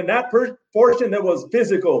portion, there was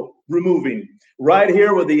physical removing. Right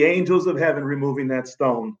here were the angels of heaven removing that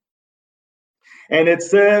stone. And it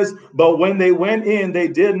says, but when they went in, they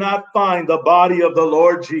did not find the body of the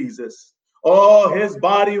Lord Jesus. Oh, his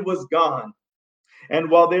body was gone. And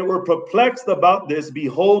while they were perplexed about this,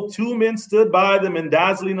 behold, two men stood by them in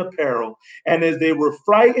dazzling apparel. And as they were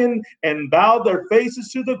frightened and bowed their faces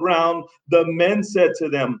to the ground, the men said to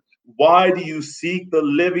them, why do you seek the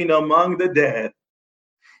living among the dead?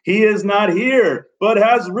 He is not here, but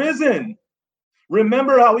has risen.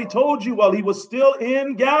 Remember how he told you while he was still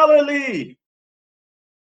in Galilee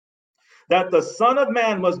that the Son of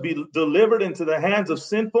Man must be delivered into the hands of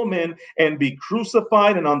sinful men and be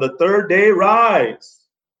crucified, and on the third day rise.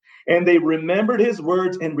 And they remembered his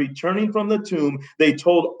words, and returning from the tomb, they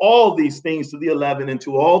told all these things to the 11 and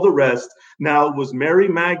to all the rest. Now it was Mary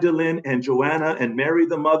Magdalene and Joanna and Mary,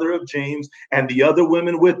 the mother of James, and the other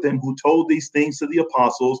women with them who told these things to the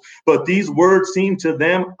apostles. But these words seemed to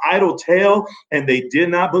them idle tale, and they did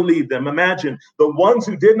not believe them. Imagine, the ones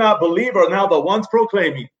who did not believe are now the ones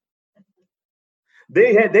proclaiming.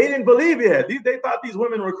 They didn't believe yet. They thought these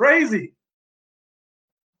women were crazy.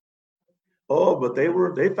 Oh, but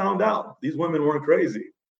they found out these women weren't crazy.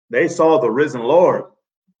 They saw the risen Lord.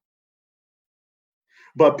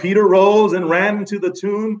 But Peter rose and ran into the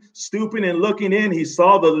tomb, stooping and looking in. He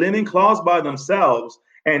saw the linen cloths by themselves,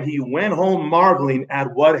 and he went home marveling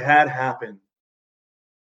at what had happened.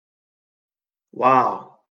 Wow.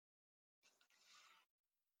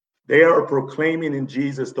 They are proclaiming in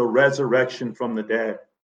Jesus the resurrection from the dead.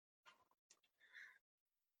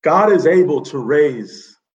 God is able to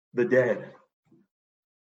raise the dead.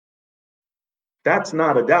 That's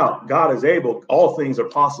not a doubt. God is able. All things are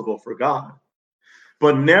possible for God.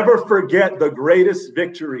 But never forget the greatest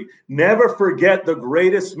victory. Never forget the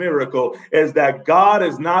greatest miracle is that God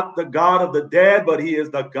is not the God of the dead, but he is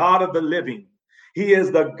the God of the living. He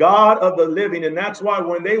is the God of the living. And that's why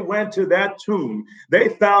when they went to that tomb, they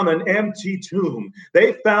found an empty tomb.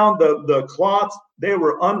 They found the cloths. They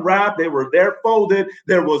were unwrapped. They were there folded.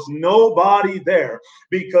 There was nobody there,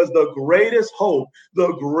 because the greatest hope,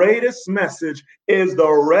 the greatest message is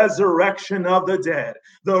the resurrection of the dead,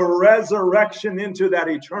 the resurrection into that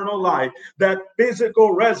eternal life, that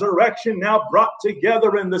physical resurrection now brought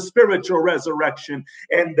together in the spiritual resurrection.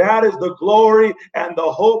 And that is the glory and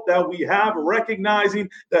the hope that we have, recognizing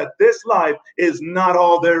that this life is not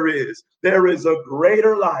all there is. There is a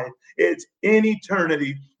greater life. It's in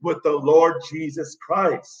eternity with the Lord Jesus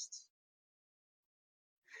Christ.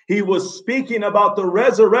 He was speaking about the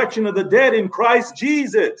resurrection of the dead in Christ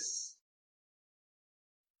Jesus.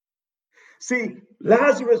 See,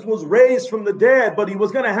 Lazarus was raised from the dead, but he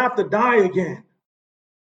was going to have to die again.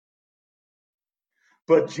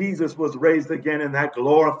 But Jesus was raised again in that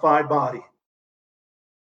glorified body.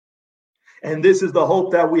 And this is the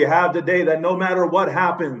hope that we have today, that no matter what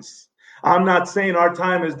happens, I'm not saying our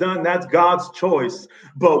time is done. That's God's choice.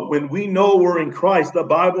 But when we know we're in Christ, the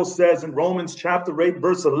Bible says in Romans chapter 8,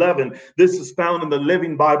 verse 11, this is found in the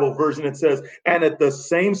Living Bible version. It says, and at the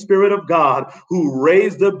same Spirit of God who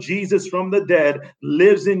raised up Jesus from the dead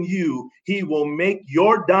lives in you, he will make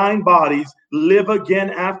your dying bodies live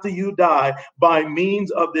again after you die by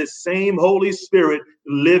means of this same Holy Spirit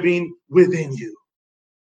living within you.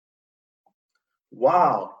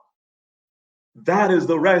 Wow. That is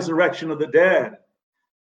the resurrection of the dead.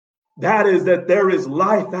 That is that there is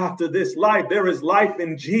life after this life. There is life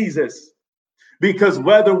in Jesus. Because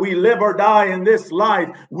whether we live or die in this life,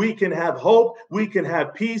 we can have hope, we can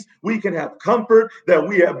have peace, we can have comfort that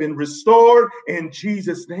we have been restored in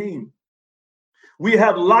Jesus' name. We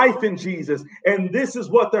have life in Jesus. And this is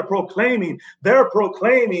what they're proclaiming. They're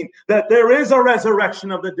proclaiming that there is a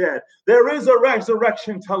resurrection of the dead. There is a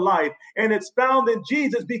resurrection to life. And it's found in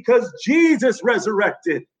Jesus because Jesus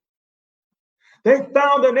resurrected. They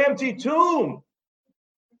found an empty tomb.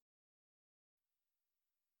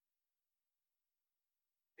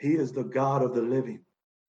 He is the God of the living.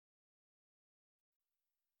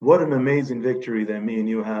 What an amazing victory that me and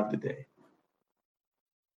you have today.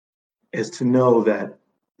 Is to know that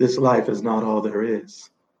this life is not all there is.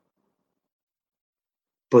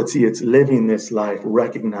 But see, it's living this life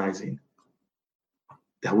recognizing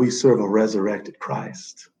that we serve a resurrected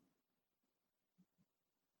Christ.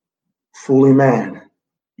 Fully man,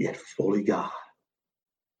 yet fully God.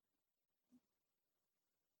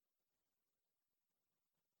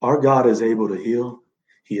 Our God is able to heal.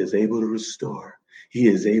 He is able to restore. He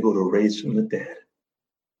is able to raise from the dead.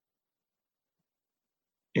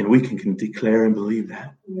 And we can declare and believe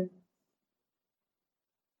that. Yeah.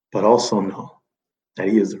 But also know that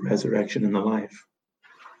he is the resurrection and the life.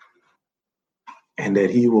 And that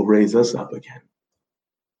he will raise us up again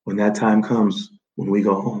when that time comes, when we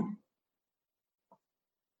go home.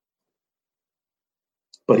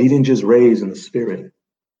 But he didn't just raise in the spirit.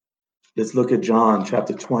 Let's look at John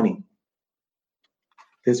chapter 20.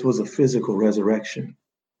 This was a physical resurrection,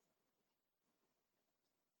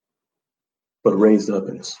 but raised up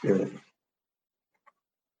in the spirit.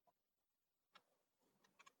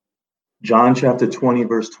 John chapter 20,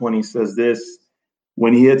 verse 20 says this: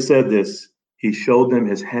 when he had said this, he showed them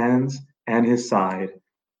his hands and his side.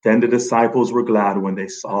 Then the disciples were glad when they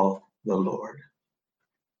saw the Lord.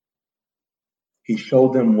 He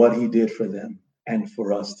showed them what he did for them and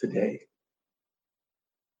for us today.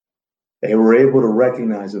 They were able to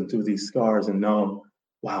recognize him through these scars and know,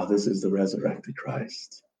 wow, this is the resurrected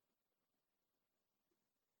Christ.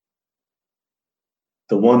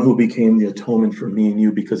 The one who became the atonement for me and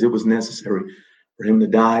you, because it was necessary for him to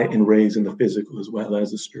die and raise in the physical as well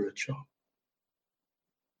as the spiritual.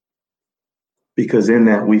 Because in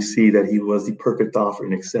that we see that he was the perfect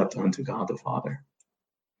offering except unto God the Father.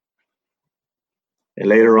 And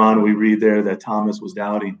later on we read there that Thomas was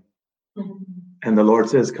doubting. And the Lord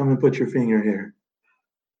says, come and put your finger here.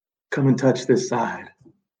 Come and touch this side.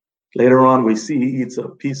 Later on we see he eats a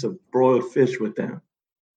piece of broiled fish with them.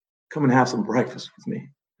 Come and have some breakfast with me.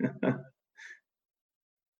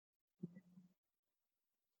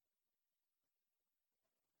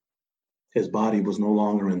 His body was no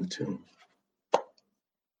longer in the tomb.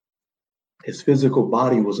 His physical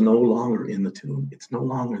body was no longer in the tomb. It's no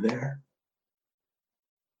longer there.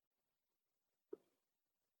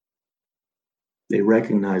 They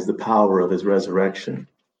recognized the power of his resurrection.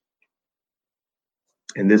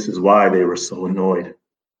 And this is why they were so annoyed.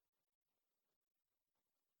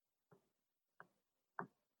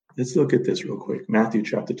 Let's look at this real quick. Matthew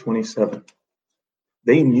chapter 27.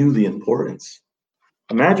 They knew the importance.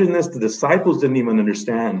 Imagine this, the disciples didn't even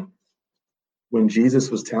understand when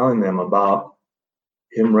Jesus was telling them about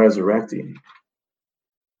him resurrecting.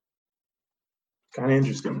 Kind of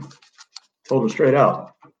interesting. Told them straight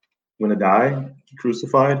out, I'm going to die,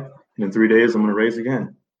 crucified, and in 3 days I'm going to raise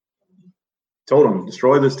again. Told them,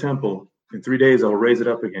 destroy this temple. In 3 days I will raise it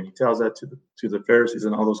up again. He tells that to the Pharisees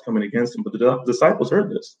and all those coming against him. But the disciples heard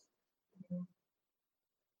this.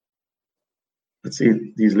 Let's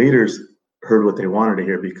see, these leaders heard what they wanted to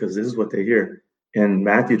hear, because this is what they hear. In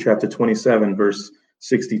Matthew chapter 27, verse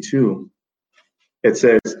 62, it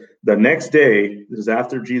says, the next day, this is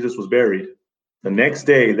after Jesus was buried, the next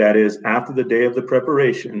day, that is after the day of the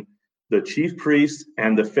preparation, the chief priests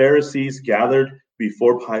and the Pharisees gathered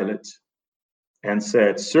before Pilate and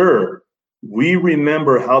said, Sir, we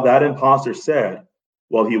remember how that impostor said,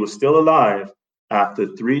 while he was still alive,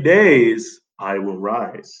 after 3 days, I will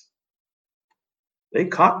rise. They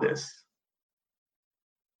caught this.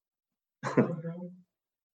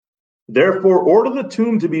 Therefore, order the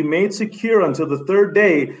tomb to be made secure until the 3rd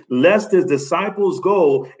day, lest his disciples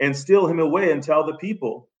go and steal him away and tell the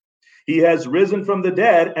people, he has risen from the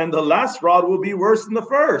dead, and the last fraud will be worse than the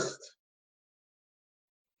first.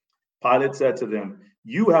 Pilate said to them,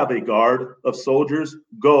 you have a guard of soldiers.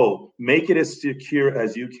 Go, make it as secure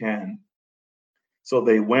as you can. So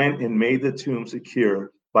they went and made the tomb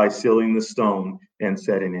secure by sealing the stone and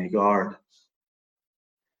setting a guard.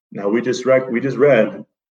 Now we just read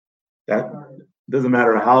that doesn't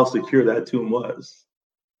matter how secure that tomb was.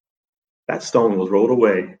 That stone was rolled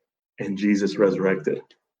away and Jesus resurrected.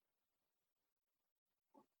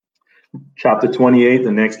 Chapter 28,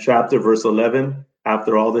 the next chapter, verse 11.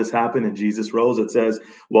 After all this happened and Jesus rose, it says,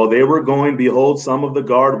 while they were going, behold, some of the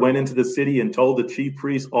guard went into the city and told the chief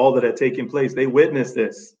priests all that had taken place. They witnessed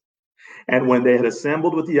this. And when they had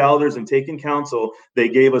assembled with the elders and taken counsel, they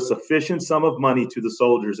gave a sufficient sum of money to the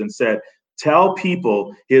soldiers and said, tell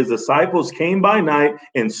people his disciples came by night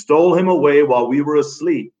and stole him away while we were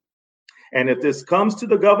asleep. And if this comes to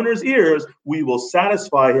the governor's ears, we will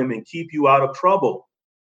satisfy him and keep you out of trouble.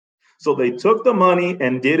 So they took the money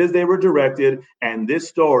and did as they were directed, and this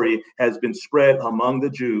story has been spread among the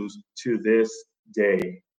Jews to this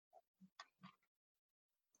day.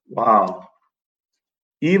 Wow.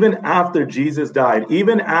 Even after Jesus died,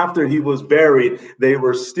 even after he was buried, they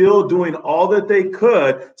were still doing all that they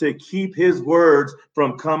could to keep his words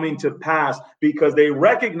from coming to pass, because they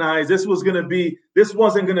recognized this wasn't going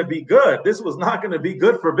to be good. This was not going to be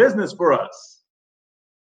good for business for us.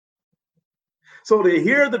 So to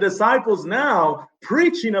hear the disciples now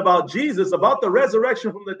preaching about Jesus, about the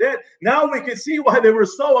resurrection from the dead, now we can see why they were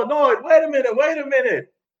so annoyed. Wait a minute.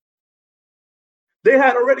 They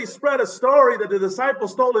had already spread a story that the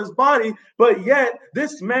disciples stole his body, but yet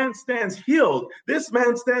this man stands healed. This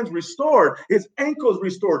man stands restored. His ankles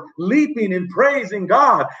restored, leaping and praising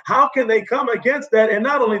God. How can they come against that? And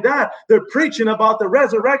not only that, they're preaching about the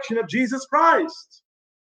resurrection of Jesus Christ,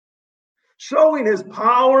 showing his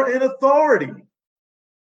power and authority.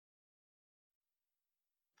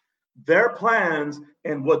 Their plans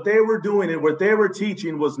and what they were doing and what they were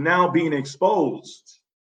teaching was now being exposed.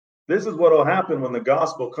 This is what will happen when the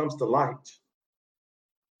gospel comes to light.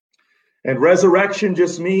 And resurrection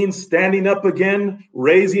just means standing up again,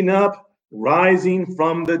 raising up, rising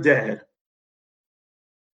from the dead.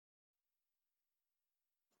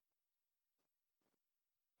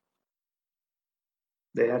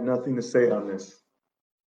 They had nothing to say on this.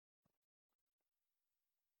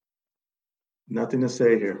 Nothing to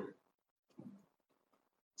say here.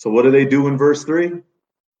 So what do they do in verse 3?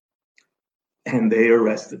 And they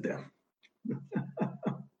arrested them.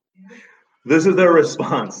 This is their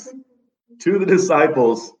response to the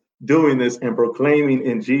disciples doing this and proclaiming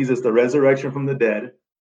in Jesus the resurrection from the dead.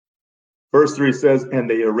 Verse 3 says, and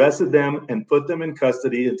they arrested them and put them in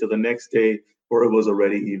custody until the next day, for it was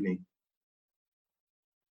already evening.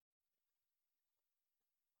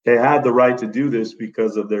 They had the right to do this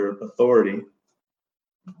because of their authority.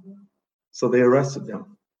 So they arrested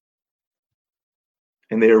them.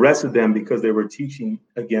 And they arrested them because they were teaching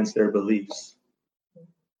against their beliefs.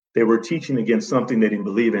 They were teaching against something they didn't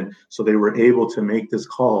believe in. So they were able to make this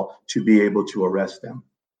call to be able to arrest them.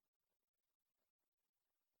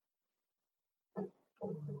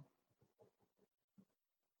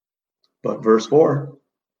 But verse 4.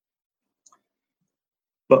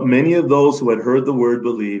 But many of those who had heard the word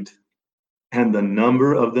believed, and the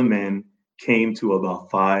number of the men came to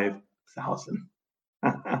about 5,000.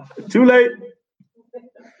 Too late.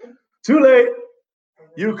 Too late.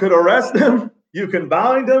 You could arrest them, you can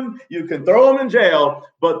bind them, you can throw them in jail,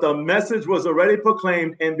 but the message was already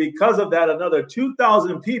proclaimed. And because of that, another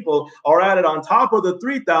 2,000 people are added on top of the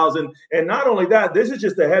 3,000. And not only that, this is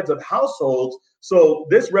just the heads of households. So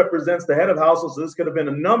this represents the head of households. So this could have been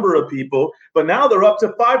a number of people, but now they're up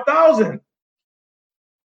to 5,000.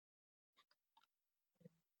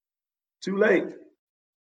 Too late.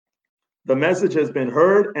 The message has been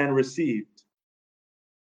heard and received.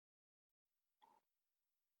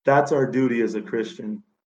 That's our duty as a Christian.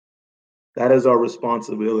 That is our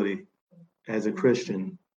responsibility as a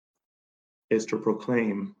Christian, is to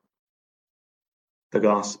proclaim the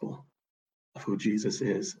gospel of who Jesus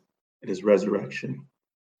is and his resurrection.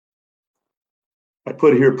 I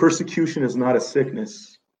put here, persecution is not a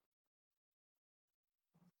sickness.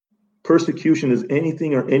 Persecution is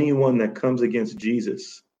anything or anyone that comes against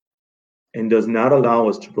Jesus and does not allow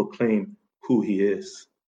us to proclaim who he is.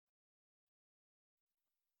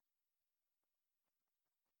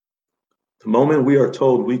 The moment we are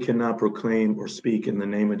told we cannot proclaim or speak in the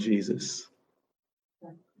name of Jesus,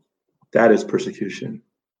 that is persecution.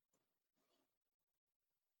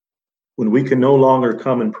 When we can no longer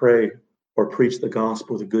come and pray or preach the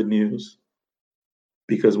gospel, the good news,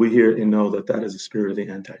 because we hear and know that that is the spirit of the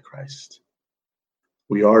Antichrist.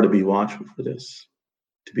 We are to be watchful for this,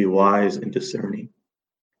 to be wise and discerning.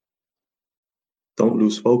 Don't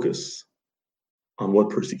lose focus on what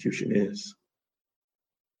persecution is.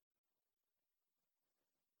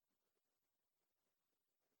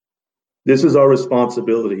 This is our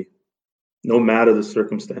responsibility, no matter the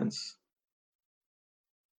circumstance.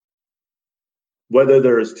 Whether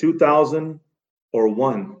there is 2,000 or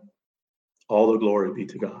 1, all the glory be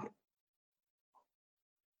to God.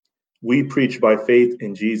 We preach by faith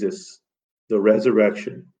in Jesus the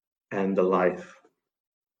resurrection, and the life.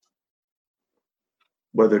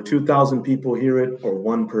 Whether 2,000 people hear it or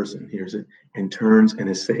one person hears it and turns and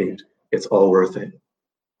is saved, it's all worth it.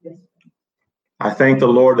 Yes. I thank the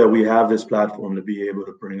Lord that we have this platform to be able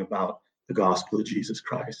to bring about the gospel of Jesus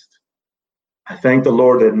Christ. I thank the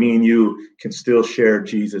Lord that me and you can still share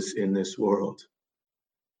Jesus in this world.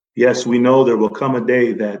 Yes, we know there will come a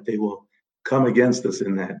day that they will come against us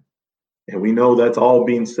in that. And we know that's all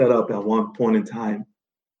being set up at one point in time.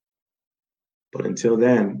 But until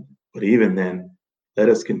then, but even then, let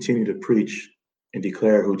us continue to preach and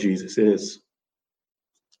declare who Jesus is.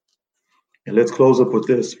 And let's close up with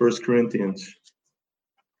this, 1 Corinthians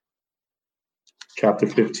chapter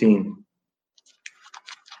 15,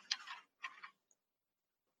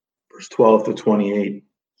 verse 12 to 28. It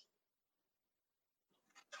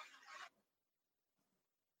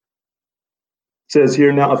says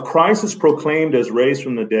here, now if Christ is proclaimed as raised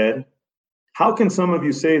from the dead, how can some of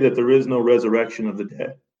you say that there is no resurrection of the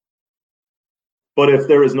dead? But if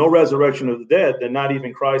there is no resurrection of the dead, then not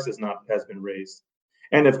even Christ has been raised.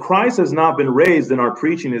 And if Christ has not been raised, then our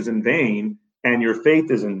preaching is in vain, and your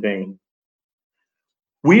faith is in vain.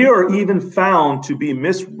 We are even found to be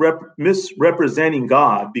misrepresenting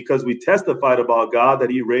God, because we testified about God that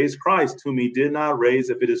he raised Christ, whom he did not raise,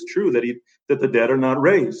 if it is true that the dead are not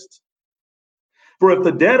raised. For if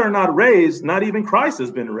the dead are not raised, not even Christ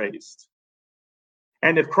has been raised.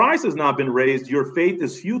 And if Christ has not been raised, your faith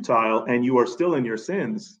is futile and you are still in your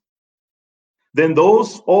sins. Then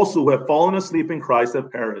those also who have fallen asleep in Christ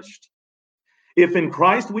have perished. If in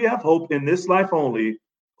Christ we have hope in this life only,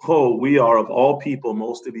 we are of all people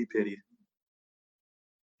most to be pitied.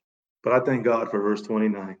 But I thank God for verse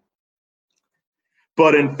 29.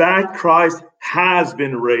 But in fact, Christ has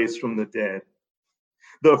been raised from the dead,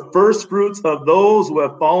 the first fruits of those who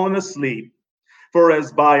have fallen asleep. For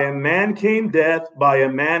as by a man came death, by a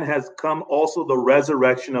man has come also the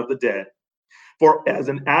resurrection of the dead. For as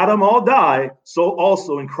in Adam all die, so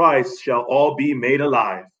also in Christ shall all be made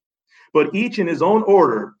alive. But each in his own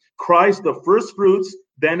order, Christ the first fruits,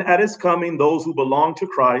 then at his coming those who belong to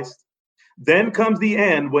Christ. Then comes the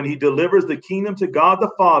end, when he delivers the kingdom to God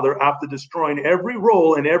the Father after destroying every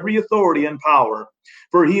role and every authority and power.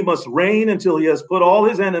 For he must reign until he has put all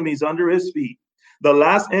his enemies under his feet. The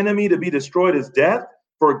last enemy to be destroyed is death,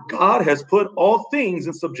 for God has put all things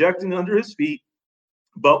in subjection under his feet.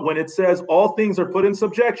 But when it says all things are put in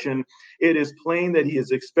subjection, it is plain that he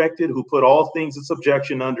is expected who put all things in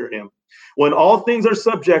subjection under him. When all things are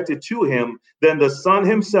subjected to him, then the Son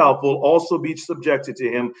himself will also be subjected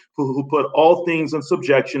to him who put all things in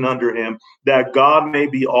subjection under him, that God may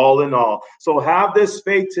be all in all. So have this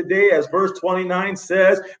faith today, as verse 29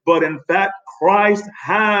 says, but in fact, Christ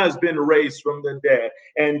has been raised from the dead.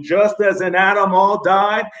 And just as in Adam all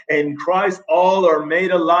died, in Christ all are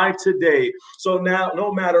made alive today. So now,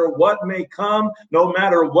 no matter what may come, no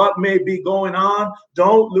matter what may be going on,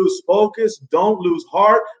 don't lose focus, don't lose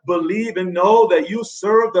heart. Believe and know that you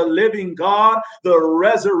serve the living God, the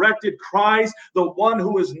resurrected Christ, the one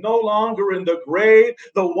who is no longer in the grave,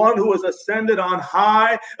 the one who is ascended on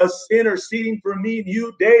high, interceding for me and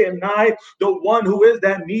you day and night, the one who is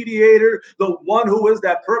that mediator, the one who is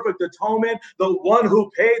that perfect atonement, the one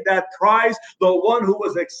who paid that price, the one who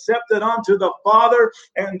was accepted unto the Father,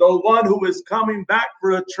 and the one who is coming back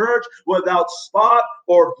for a church without spot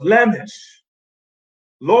or blemish.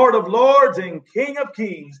 Lord of lords and King of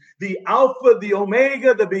kings, the Alpha, the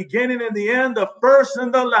Omega, the beginning and the end, the first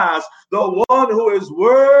and the last, the one who is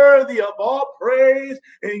worthy of all praise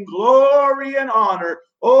and glory and honor.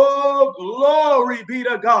 Oh, glory be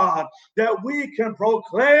to God that we can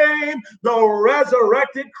proclaim the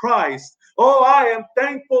resurrected Christ. Oh, I am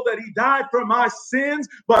thankful that he died for my sins,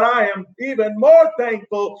 but I am even more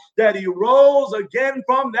thankful that he rose again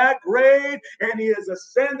from that grave and he is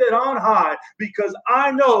ascended on high, because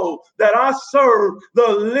I know that I serve the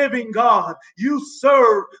living God. You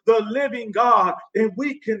serve the living God, and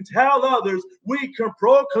we can tell others, we can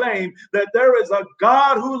proclaim that there is a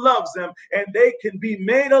God who loves them and they can be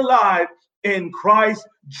made alive in Christ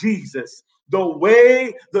Jesus. The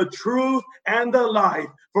way, the truth, and the life.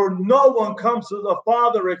 For no one comes to the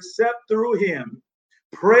Father except through him.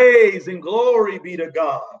 Praise and glory be to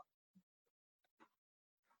God.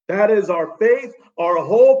 That is our faith, our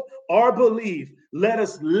hope, our belief. Let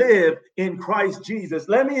us live in Christ Jesus.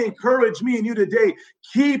 Let me encourage me and you today.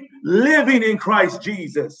 Keep living in Christ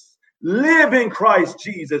Jesus. Live in Christ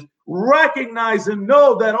Jesus. recognize and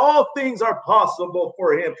know that all things are possible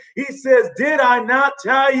for him. He says, did I not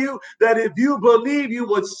tell you that if you believe, you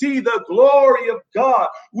would see the glory of God?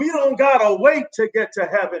 We don't got to wait to get to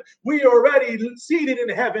heaven. We are already seated in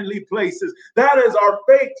heavenly places. That is our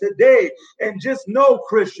faith today. And just know,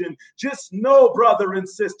 Christian, just know, brother and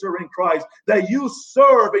sister in Christ, that you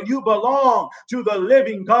serve and you belong to the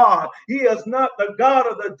living God. He is not the God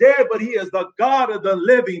of the dead, but he is the God of the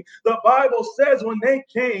living. The Bible says when they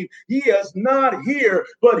came, he is not here,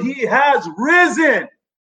 but he has risen.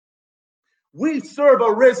 We serve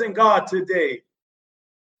a risen God today.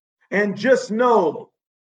 And just know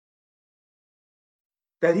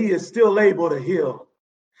that he is still able to heal.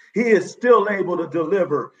 He is still able to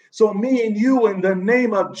deliver. So me and you, in the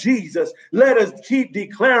name of Jesus, let us keep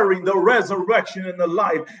declaring the resurrection and the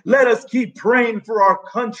life. Let us keep praying for our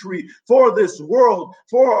country, for this world,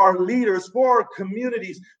 for our leaders, for our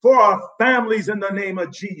communities, for our families in the name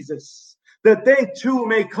of Jesus, that they too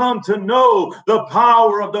may come to know the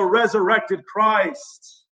power of the resurrected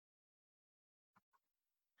Christ.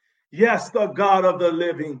 Yes, the God of the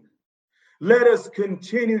living. Let us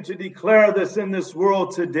continue to declare this in this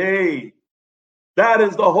world today. That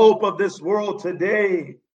is the hope of this world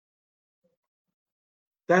today.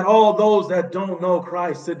 That all those that don't know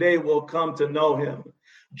Christ today will come to know him,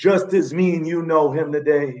 just as me and you know him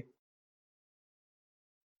today.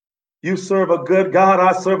 You serve a good God.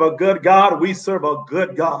 I serve a good God. We serve a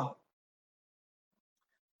good God.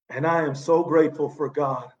 And I am so grateful for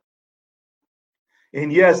God.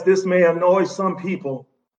 And yes, this may annoy some people.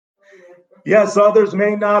 Yes, others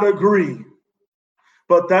may not agree,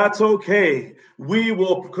 but that's okay. We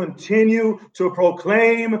will continue to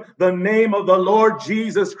proclaim the name of the Lord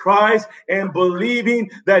Jesus Christ and believing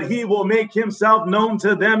that he will make himself known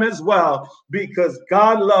to them as well, because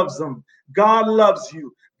God loves them. God loves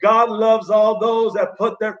you. God loves all those that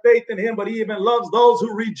put their faith in him, but he even loves those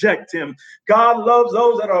who reject him. God loves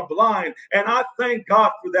those that are blind. And I thank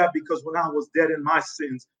God for that, because when I was dead in my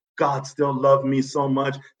sins, God still loved me so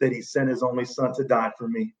much that he sent his only son to die for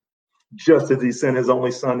me, just as he sent his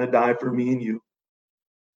only son to die for me and you,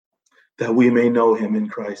 that we may know him in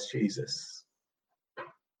Christ Jesus.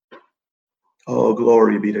 Oh,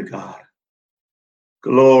 glory be to God.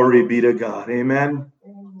 Glory be to God. Amen.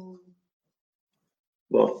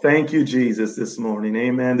 Well, thank you, Jesus, this morning.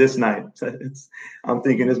 Amen. This night. I'm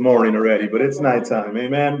thinking it's morning already, but it's nighttime.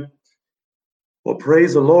 Amen. Well,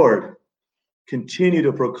 praise the Lord. Continue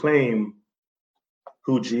to proclaim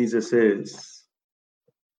who Jesus is.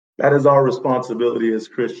 That is our responsibility as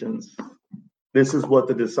Christians. This is what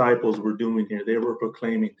the disciples were doing here. They were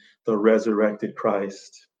proclaiming the resurrected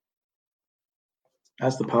Christ.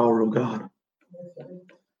 That's the power of God.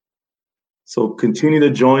 So continue to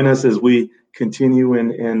join us as we continue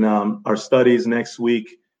in our studies next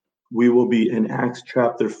week. We will be in Acts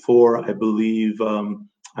chapter 4, I believe.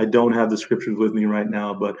 I don't have the scriptures with me right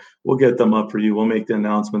now, but we'll get them up for you. We'll make the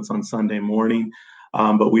announcements on Sunday morning.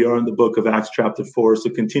 But we are in the book of Acts chapter 4. So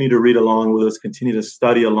continue to read along with us, continue to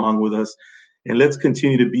study along with us, and let's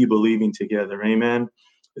continue to be believing together. Amen.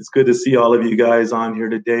 It's good to see all of you guys on here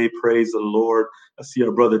today. Praise the Lord. I see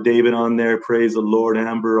our brother David on there. Praise the Lord.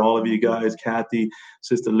 Amber, all of you guys, Kathy,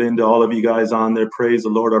 Sister Linda, all of you guys on there. Praise the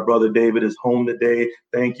Lord. Our brother David is home today.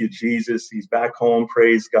 Thank you, Jesus. He's back home.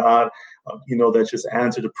 Praise God. That's just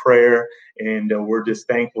answered a prayer. And we're just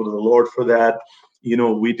thankful to the Lord for that.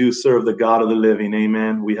 We do serve the God of the living.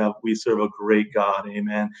 Amen. We serve a great God.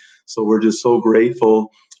 Amen. So we're just so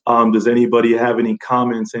grateful. Does anybody have any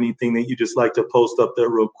comments, anything that you just like to post up there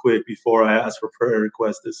real quick before I ask for prayer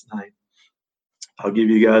requests this night? I'll give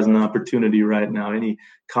you guys an opportunity right now. Any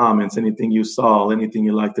comments, anything you saw, anything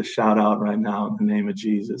you'd like to shout out right now in the name of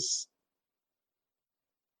Jesus?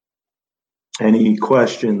 Any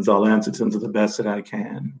questions, I'll answer them to the best that I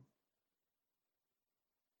can.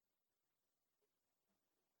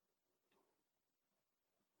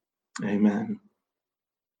 Amen.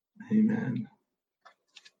 Amen.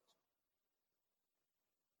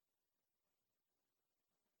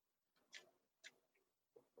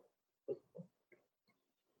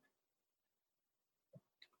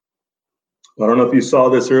 I don't know if you saw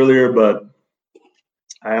this earlier, but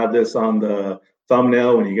I have this on the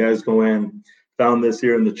thumbnail. When you guys go in, found this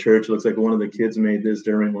here in the church. It looks like one of the kids made this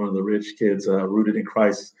during one of the rich kids' Rooted in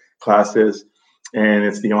Christ classes. And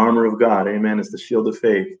it's the armor of God. Amen. It's the shield of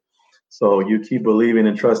faith. So you keep believing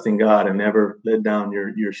and trusting God and never let down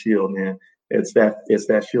your shield, man. It's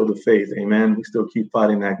that shield of faith. Amen. We still keep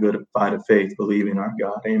fighting that good fight of faith, believing our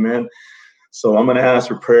God. Amen. So I'm going to ask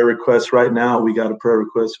for prayer requests right now. We got a prayer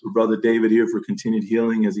request for Brother David here for continued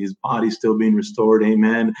healing as his body's still being restored.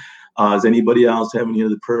 Amen. Does anybody else have any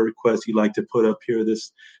other prayer requests you'd like to put up here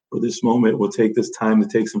for this moment? We'll take this time to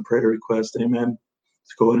take some prayer requests. Amen.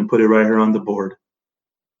 Let's go ahead and put it right here on the board.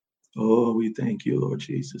 Oh, we thank you, Lord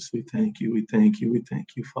Jesus. We thank you. We thank you. We thank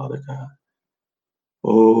you, Father God.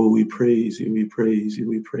 Oh, we praise you. We praise you.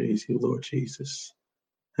 We praise you, Lord Jesus.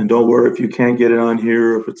 And don't worry if you can't get it on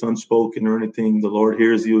here, if it's unspoken or anything. The Lord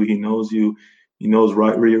hears you. He knows you. He knows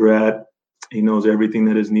right where you're at. He knows everything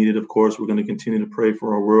that is needed. Of course, we're going to continue to pray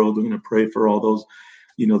for our world. We're going to pray for all those,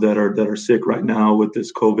 that are sick right now with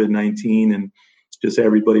this COVID-19 and just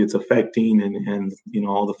everybody it's affecting, and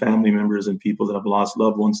all the family members and people that have lost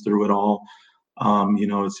loved ones through it all.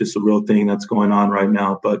 It's just a real thing that's going on right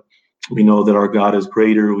now. But we know that our God is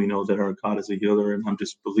greater. We know that our God is a healer, and I'm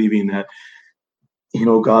just believing that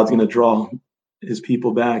God's going to draw his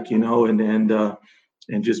people back,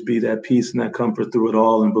 and just be that peace and that comfort through it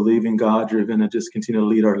all, and believe in God. You're going to just continue to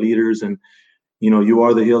lead our leaders, and you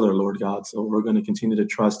are the healer, Lord God. So we're going to continue to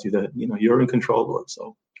trust you that you're in control, Lord.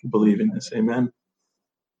 So believe in this. Amen.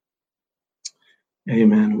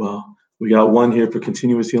 Amen. Well, we got one here for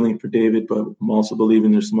continuous healing for David, but I'm also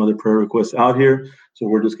believing there's some other prayer requests out here. So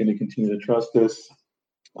we're just going to continue to trust this.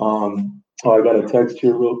 I got a text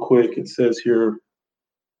here real quick. It says here,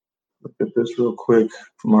 look at this real quick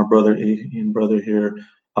from our brother here.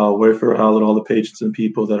 Wayfarer outlet all the patients and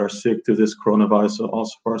people that are sick through this coronavirus. So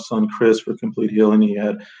also for our son Chris for complete healing. He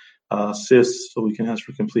had cysts, so we can ask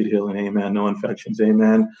for complete healing. Amen. No infections.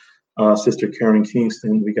 Amen. Sister Karen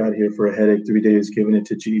Kingston, we got here for a headache, 3 days, giving it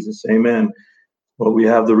to Jesus. Amen. Well, we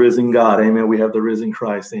have the risen God. Amen. We have the risen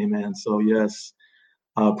Christ. Amen. So yes,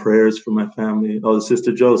 prayers for my family. Oh,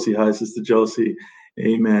 Sister Josie. Hi, Sister Josie.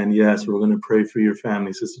 Amen. Yes, we're going to pray for your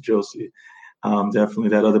family, Sister Josie. Definitely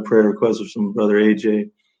that other prayer request was from Brother AJ.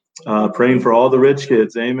 Praying for all the rich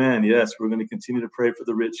kids. Amen. Yes, we're going to continue to pray for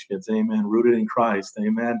the rich kids. Amen. Rooted in Christ.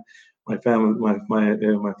 Amen. My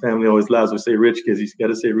family always laughs. We say rich kids. You got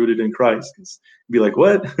to say rooted in Christ. Be like,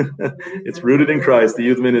 what? It's rooted in Christ, the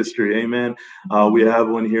youth ministry. Amen. We have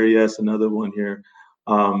one here. Yes, another one here.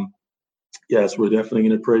 Yes, we're definitely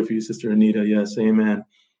going to pray for you, Sister Anita. Yes, amen.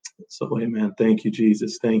 So, amen. Thank you,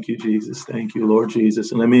 Jesus. Thank you, Jesus. Thank you, Lord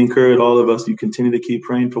Jesus. And let me encourage all of us. You continue to keep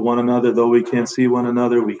praying for one another, though we can't see one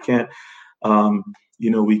another. We can't,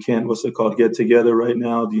 we can't, get together right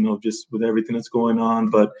now, just with everything that's going on.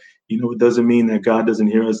 But, it doesn't mean that God doesn't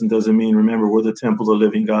hear us, and doesn't mean, remember, we're the temple of the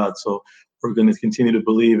living God. So we're going to continue to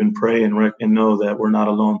believe and pray and know that we're not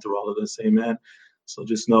alone through all of this. Amen. So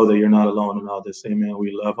just know that you're not alone in all this. Amen.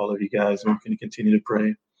 We love all of you guys, and we're going to continue to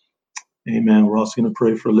pray. Amen. We're also going to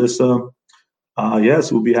pray for Lissa. Yes,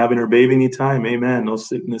 we'll be having her baby anytime. Amen. No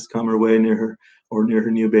sickness come her way near her or near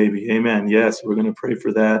her new baby. Amen. Yes, we're going to pray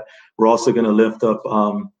for that. We're also going to lift up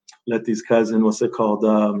Letty's cousin,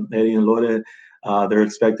 Eddie and Lore. They're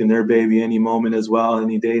expecting their baby any moment as well,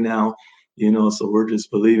 any day now. So we're just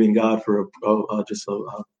believing God for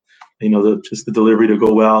the delivery to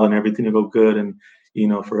go well and everything to go good, and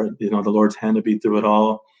for the Lord's hand to be through it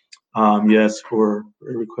all. Yes, for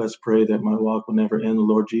a request, pray that my walk will never end, the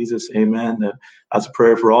Lord Jesus. Amen. That's a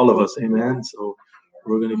prayer for all of us. Amen. So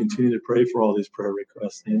we're going to continue to pray for all these prayer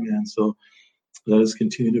requests. Amen. So let us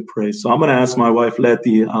continue to pray. So I'm going to ask my wife,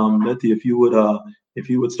 Letty, if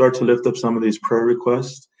you would start to lift up some of these prayer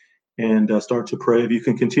requests and start to pray. If you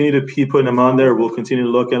can continue to keep putting them on there, we'll continue to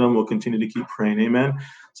look at them. We'll continue to keep praying. Amen.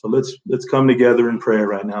 So let's come together in prayer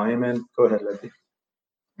right now. Amen. Go ahead, Letty.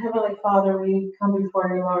 Heavenly Father, we come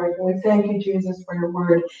before you, Lord, and we thank you, Jesus, for your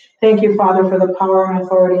word. Thank you, Father, for the power and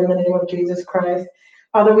authority in the name of Jesus Christ.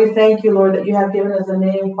 Father, we thank you, Lord, that you have given us a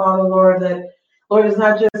name, Father, Lord, that, Lord, is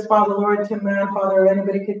not just, Father, Lord, to man, Father,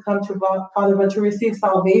 anybody could come to, Father, but to receive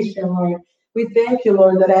salvation, Lord. We thank you,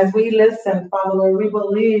 Lord, that as we listen, Father, Lord, we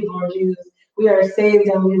believe, Lord Jesus, we are saved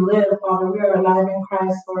and we live, Father, we are alive in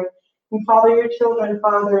Christ, Lord. And Father, your children,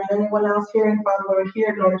 Father, and anyone else hearing, Father, Lord,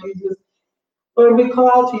 here, Lord Jesus, Lord, we call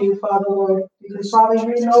out to you, Father, Lord, because, Father,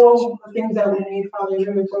 you know the things that we need, Father,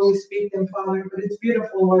 even before we speak them, Father. But it's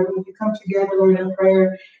beautiful, Lord, when we come together, Lord, in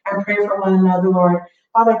prayer and pray for one another, Lord.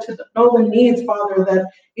 Father, to know the needs, Father, that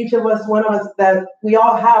each of us, one of us, that we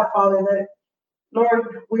all have, Father, that,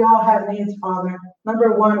 Lord, we all have needs, Father.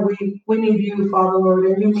 Number one, we need you, Father, Lord,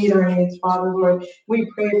 and you meet our needs, Father, Lord. We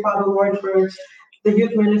pray, Father, Lord, for the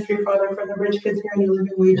youth ministry, Father, for the rich kids here in the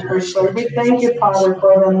Living Wage Church, Lord. We thank you, Father,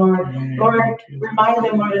 for them, Lord. Lord, remind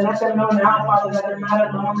them, Lord, and let them know now, Father, that they're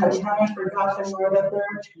not alone, that we haven't forgotten, Lord, that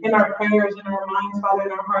they're in our prayers, in our minds, Father,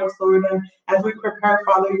 in our hearts, Lord. And as we prepare,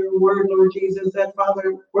 Father, your word, Lord Jesus, that,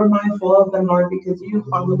 Father, we're mindful of them, Lord, because you,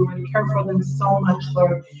 Father, Lord, care for them so much,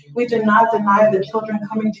 Lord. We do not deny the children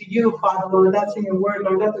coming to you, Father, Lord. That's in your word,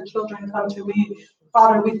 Lord. Let the children come to me,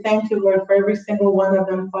 Father, we thank you, Lord, for every single one of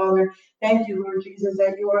them, Father. Thank you, Lord Jesus,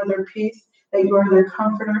 that you are their peace, that you are their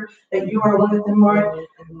comforter, that you are with them, Lord.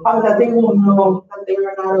 Father, that they will know that they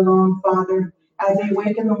are not alone, Father. As they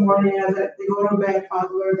wake in the morning, as they go to bed, Father,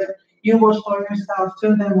 Lord, that you will show yourself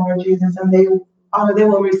to them, Lord Jesus, and they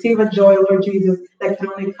will receive a joy, Lord Jesus, that can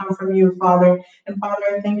only come from you, Father. And Father,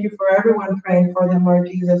 I thank you for everyone praying for them, Lord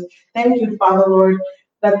Jesus. Thank you, Father, Lord,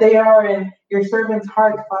 that they are in your servant's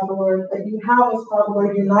heart, Father, Lord, that you have us, Father,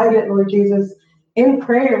 Lord, united, Lord Jesus, in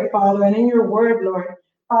prayer, Father, and in your word, Lord.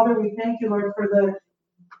 Father, we thank you, Lord, for the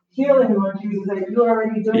healing, Lord Jesus, that you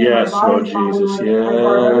already doing in our Yes, Lord bodies, Father, Jesus. Lord.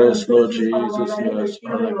 Yes, Lord Sisters, Father, Lord, Jesus. that need Yes, the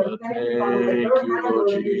Father healing, Lord. God. Thank you, Father, that Thank your you, hand, Lord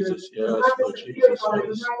Lord Jesus, Jesus. is Yes, not Lord disappeared, Jesus. Father,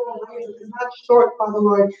 it's Yes. not going away, it's not short, Father,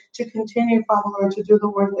 Lord, to continue, Father, Lord, to do the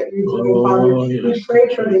work that you're doing, Father. Oh, yes, We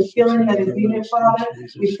pray for the Jesus. healing that is needed, Yes, Father.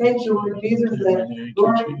 We Jesus. thank Yes, you, Father Lord God. Jesus, that, Thank you,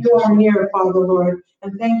 Lord, you Jesus. are near, Father, Lord.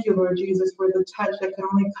 And thank you, Lord Jesus, for the touch that can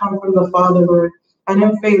only come from the Father, Lord. And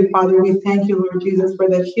in faith, Father, we thank you, Lord Jesus, for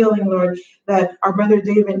the healing, Lord, that our brother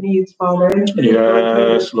David needs, Father.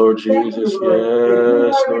 Yes, Lord Thank Jesus. you, Lord, that you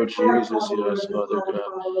Yes, already Lord have, Jesus. Father, Lord, Yes, this Father man, God.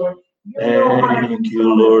 Father, Lord. You know how to Thank you,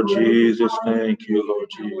 control it, Lord Lord. You Jesus. know how to Thank you, create Lord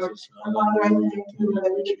it, Lord. Jesus. And Father, I Hallelujah. thank you, Thank Lord,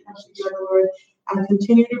 that we you, can come Jesus. together, Lord, and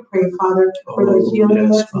continue to pray, Father, for the Oh, healing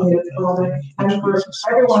yes, that's Father needed, God. Father, Thank you, and for Jesus.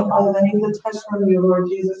 everyone, Father, that needs a touch from you, Lord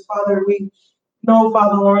Jesus. Father, we know,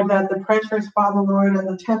 Father, Lord, that the pressures, Father, Lord, and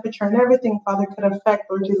the temperature and everything, Father, could affect,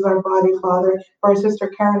 Lord Jesus, our body, Father. For our sister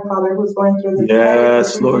Karen, Father, who's going through this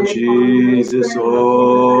Yes, for 3 Lord days, Father, Lord, Jesus. experience of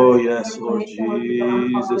fever Oh, and yes, Lord inflammation was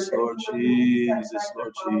begun, Father, Jesus. that Lord he was being set Jesus. pregnant,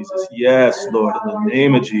 Lord Father, Jesus. Lord. Yes, And Lord, in Father, the Lord, she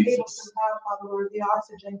name of wasn't able to Jesus. have, Father, Lord, the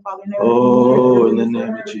oxygen, Father, and everything needed to Oh, in the release name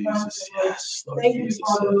her of Jesus. expansion, Lord. Yes, Lord Thank you, Jesus.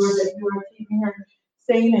 Father, Lord, Yes. that you are keeping her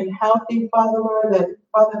sane and healthy, Father, Lord, that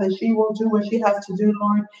Father, that she will do what she has to do,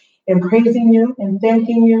 Lord, in praising you and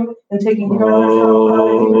thanking you and taking care of herself,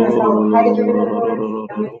 Father, keeping herself hydrated, Lord.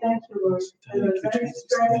 And we thank you, Lord. And Thank there's you, any Jesus.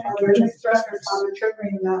 stress, Thank Father, you, any Jesus. stressors, Father,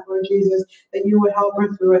 triggering that, Lord Jesus, that you would help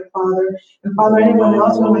her through it, Father. And Father, anyone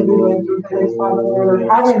else who might be going through headaches, Father, Lord,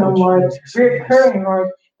 or having them, Lord, reoccurring, Lord,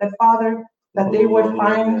 that Father, that they would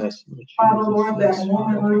find, Father, Lord, that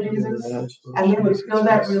moment, Lord Jesus, and they would feel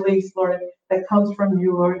that release, Lord, that comes from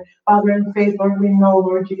you, Lord. Father, in faith, Lord, we know,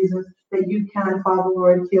 Lord Jesus, that you can, Father,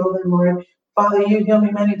 Lord, heal them, Lord. Father, you heal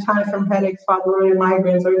me many times from headaches, Father, Lord, and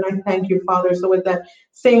migraines, Lord, and I thank you, Father. So with that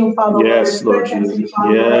same, Father, Yes, Lord, Lord expectancy, Jesus.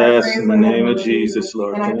 Father, Lord, I Yes, pray in the for them, name of Lord Jesus. Jesus,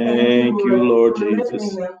 Lord. And I thank you, Thank you, Lord, Lord for lifting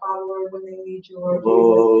Jesus. them, Father, Lord, when they need you, Lord Jesus.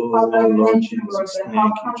 Oh, Father, I Lord thank you, Lord, Jesus. that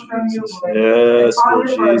help Thank you, comes from you, Jesus. Lord. And Yes, Lord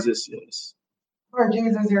Father, Jesus. Yes. Lord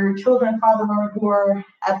Jesus, your children, Father, Lord, who are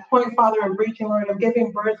at point, Father, of reaching, Lord, of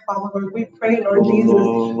giving birth, Father, Lord, we pray, Lord Jesus,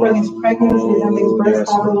 for these pregnancies and these births, Yes,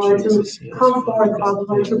 Father, Lord Lord, to Jesus. Yes, come Father forth, God. Father,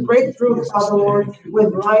 Lord, to Thank you, break through, Jesus. Father, Lord, Thank you,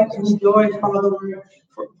 with Lord life Jesus. and joy, Father, Lord.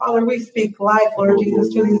 Father, we speak life, Lord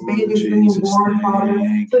Jesus, to these Oh, babies being Jesus. born, Father,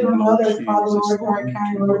 Thank to you, the Lord mothers, Father, Jesus. Lord, who are Thank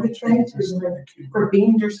carrying, you, Lord. Lord We thank Jesus. you, Lord, Thank you, for Lord.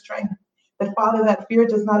 being your strength. That Father, that fear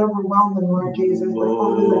does not overwhelm them, Lord Jesus. But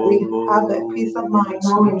Father, that we have that peace of mind, Yes,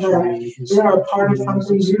 knowing Lord that Jesus. they are a Lord part of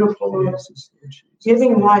something Jesus. beautiful, Lord. Jesus, Lord Jesus.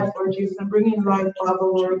 Giving life, Thank Lord you. Jesus, and bringing life, Thank you, Father,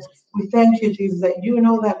 Lord. Jesus. We thank you, Jesus, that you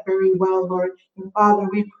know that very well, Lord. And Father,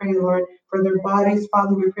 we pray, Lord, for their bodies.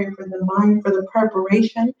 Father, we pray for the mind, for the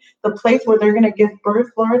preparation, the place where they're going to give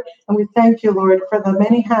birth, Lord. And we thank you, Lord, for the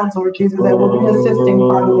many hands, Lord Jesus, that will be assisting,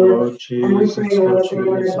 Father, Lord. Lord And we Jesus, pray, Lord, Lord that they're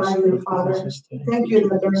led Jesus, by you, Lord Father. Jesus. Thank You, you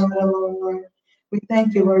that they're Jesus. not alone, Lord. We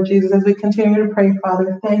thank you, Lord Jesus, as we continue to pray,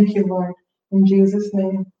 Father. Thank you, Lord. In Jesus'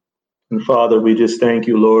 name. And Father, we just thank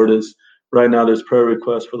you, Lord, as right now there's prayer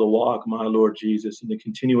requests for the walk, my Lord Jesus, and to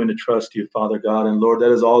continuing to trust you, Father God. And Lord,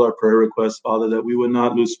 that is all our prayer requests, Father, that we would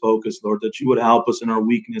not lose focus, Lord, that you would help us in our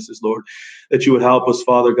weaknesses, Lord, that you would help us,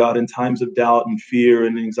 Father God, in times of doubt and fear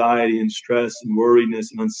and anxiety and stress and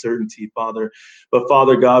worriness and uncertainty, Father. But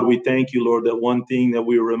Father God, we thank you, Lord, that one thing that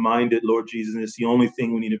we were reminded, Lord Jesus, and it's the only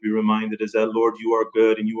thing we need to be reminded is that, Lord, you are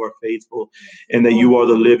good and you are faithful and that you are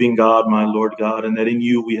the living God, my Lord God, and that in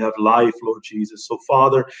you we have life, Lord Jesus. So,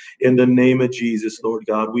 Father, in the name of Jesus, Lord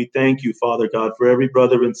God, we thank you, Father God, for every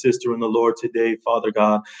brother and sister in the Lord today, Father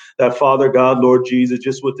God, that Father God, Lord Jesus,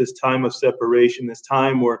 just with this time of separation, this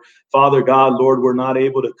time where, Father God, Lord, we're not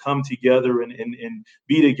able to come together and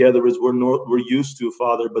be together as we're used to,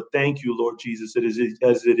 Father. But thank you, Lord Jesus,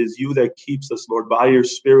 as it is you that keeps us, Lord, by your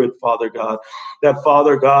Spirit, Father God. That,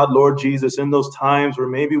 Father God, Lord Jesus, in those times where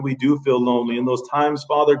maybe we do feel lonely, in those times,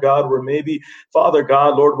 Father God, where maybe, Father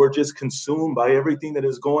God, Lord, we're just consumed by everything that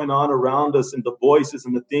is going on around around us and the voices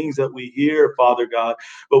and the things that we hear, Father God.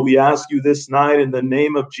 But we ask you this night in the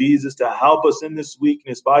name of Jesus to help us in this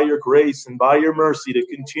weakness by your grace and by your mercy to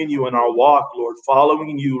continue in our walk, Lord,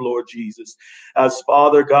 following you, Lord Jesus. As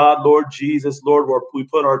Father God, Lord Jesus, Lord, we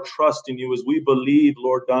put our trust in you as we believe,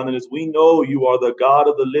 Lord God, and as we know you are the God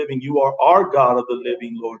of the living. You are our God of the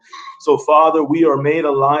living, Lord. So, Father, we are made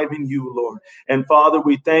alive in you, Lord. And Father,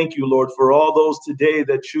 we thank you, Lord, for all those today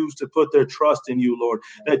that choose to put their trust in you, Lord,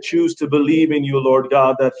 that choose to believe in you, Lord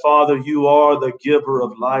God, that Father, you are the giver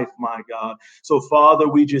of life, my God. So, Father,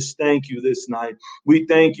 we just thank you this night. We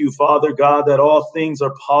thank you, Father God, that all things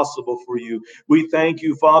are possible for you. We thank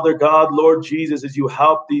you, Father God, Lord Jesus, as you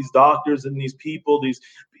help these doctors and these people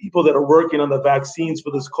that are working on the vaccines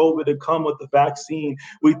for this COVID to come with the vaccine.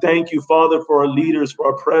 We thank you, Father, for our leaders, for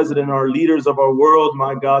our president, our leaders of our world,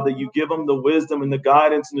 my God, that you give them the wisdom and the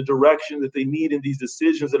guidance and the direction that they need in these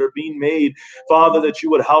decisions that are being made. Father, that you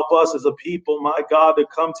would help us as a people, my God, to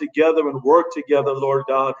come together and work together, Lord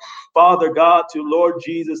God. Father God, to Lord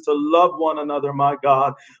Jesus, to love one another, my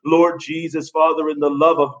God. Lord Jesus, Father, in the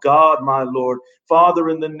love of God, my Lord. Father,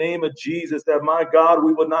 in the name of Jesus, that, my God,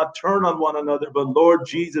 we would not turn on one another, but Lord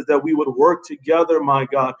Jesus, that we would work together, my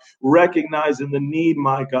God, recognizing the need,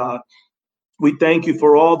 my God. We thank you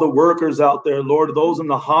for all the workers out there, Lord, those in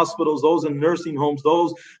the hospitals, those in nursing homes,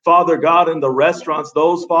 those, Father God, in the restaurants,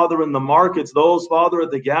 those, Father, in the markets, those, Father,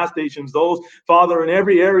 at the gas stations, those, Father, in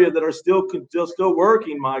every area that are still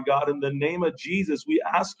working, my God. In the name of Jesus, we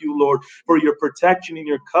ask you, Lord, for your protection and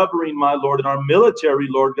your covering, my Lord, and our military,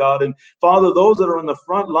 Lord God. And Father, those that are on the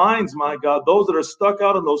front lines, my God, those that are stuck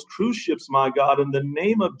out on those cruise ships, my God, in the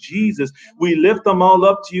name of Jesus, we lift them all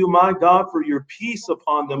up to you, my God, for your peace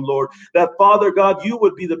upon them, Lord. That, Father God, you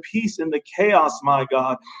would be the peace in the chaos, my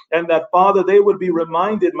God. And that, Father, they would be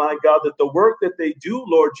reminded, my God, that the work that they do,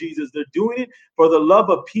 Lord Jesus, they're doing it for the love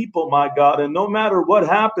of people, my God. And no matter what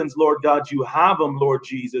happens, Lord God, you have them, Lord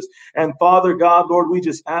Jesus. And Father God, Lord, we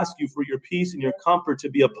just ask you for your peace and your comfort to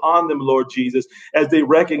be upon them, Lord Jesus, as they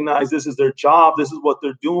recognize this is their job. This is what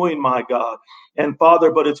they're doing, my God. And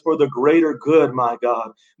Father, but it's for the greater good, my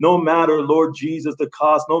God. No matter, Lord Jesus, the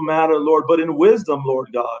cost, no matter, Lord, but in wisdom, Lord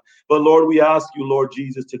God. But Lord, we ask you, Lord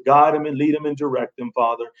Jesus, to guide them and lead them and direct them,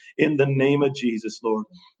 Father, in the name of Jesus, Lord.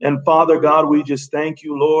 And Father God, we just thank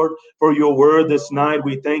you, Lord, for your word this night.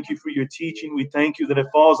 We thank you for your teaching. We thank you that it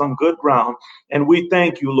falls on good ground. And we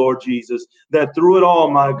thank you, Lord Jesus, that through it all,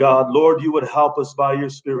 my God, Lord, you would help us by your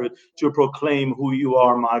Spirit to proclaim who you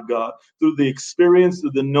are, my God, through the experience,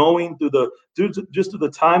 through the knowing, through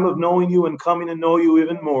the time of knowing you and coming to know you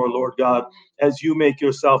even more, Lord God, as you make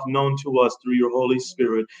yourself known to us through your Holy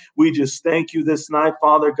Spirit. We just thank you this night,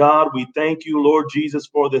 Father God. We thank you, Lord Jesus,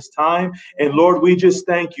 for this time. And Lord, we just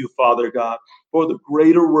thank you, Father God, for the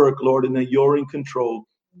greater work, Lord, and that you're in control.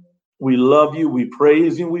 We love you, we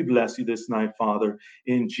praise you, we bless you this night, Father.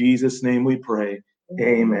 In Jesus' name we pray.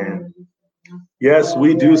 Amen. Yes,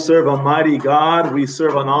 we do serve a mighty God. We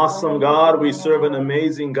serve an awesome God. We serve an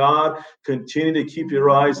amazing God. Continue to keep your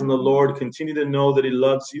eyes on the Lord. Continue to know that he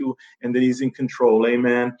loves you and that he's in control.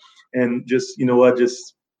 Amen. And just, you know what,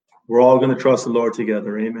 we're all going to trust the Lord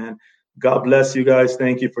together. Amen. God bless you guys.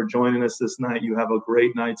 Thank you for joining us this night. You have a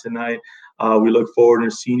great night tonight. We look forward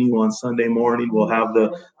to seeing you on Sunday morning. We'll have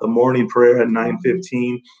the morning prayer at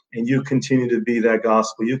 9:15, and you continue to be that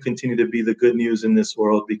gospel. You continue to be the good news in this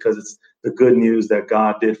world, because it's the good news that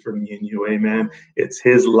God did for me and you. Amen. It's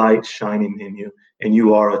his light shining in you, and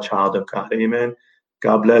you are a child of God. Amen.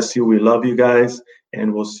 God bless you. We love you guys,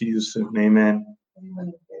 and we'll see you soon. Amen.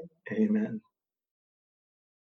 Amen.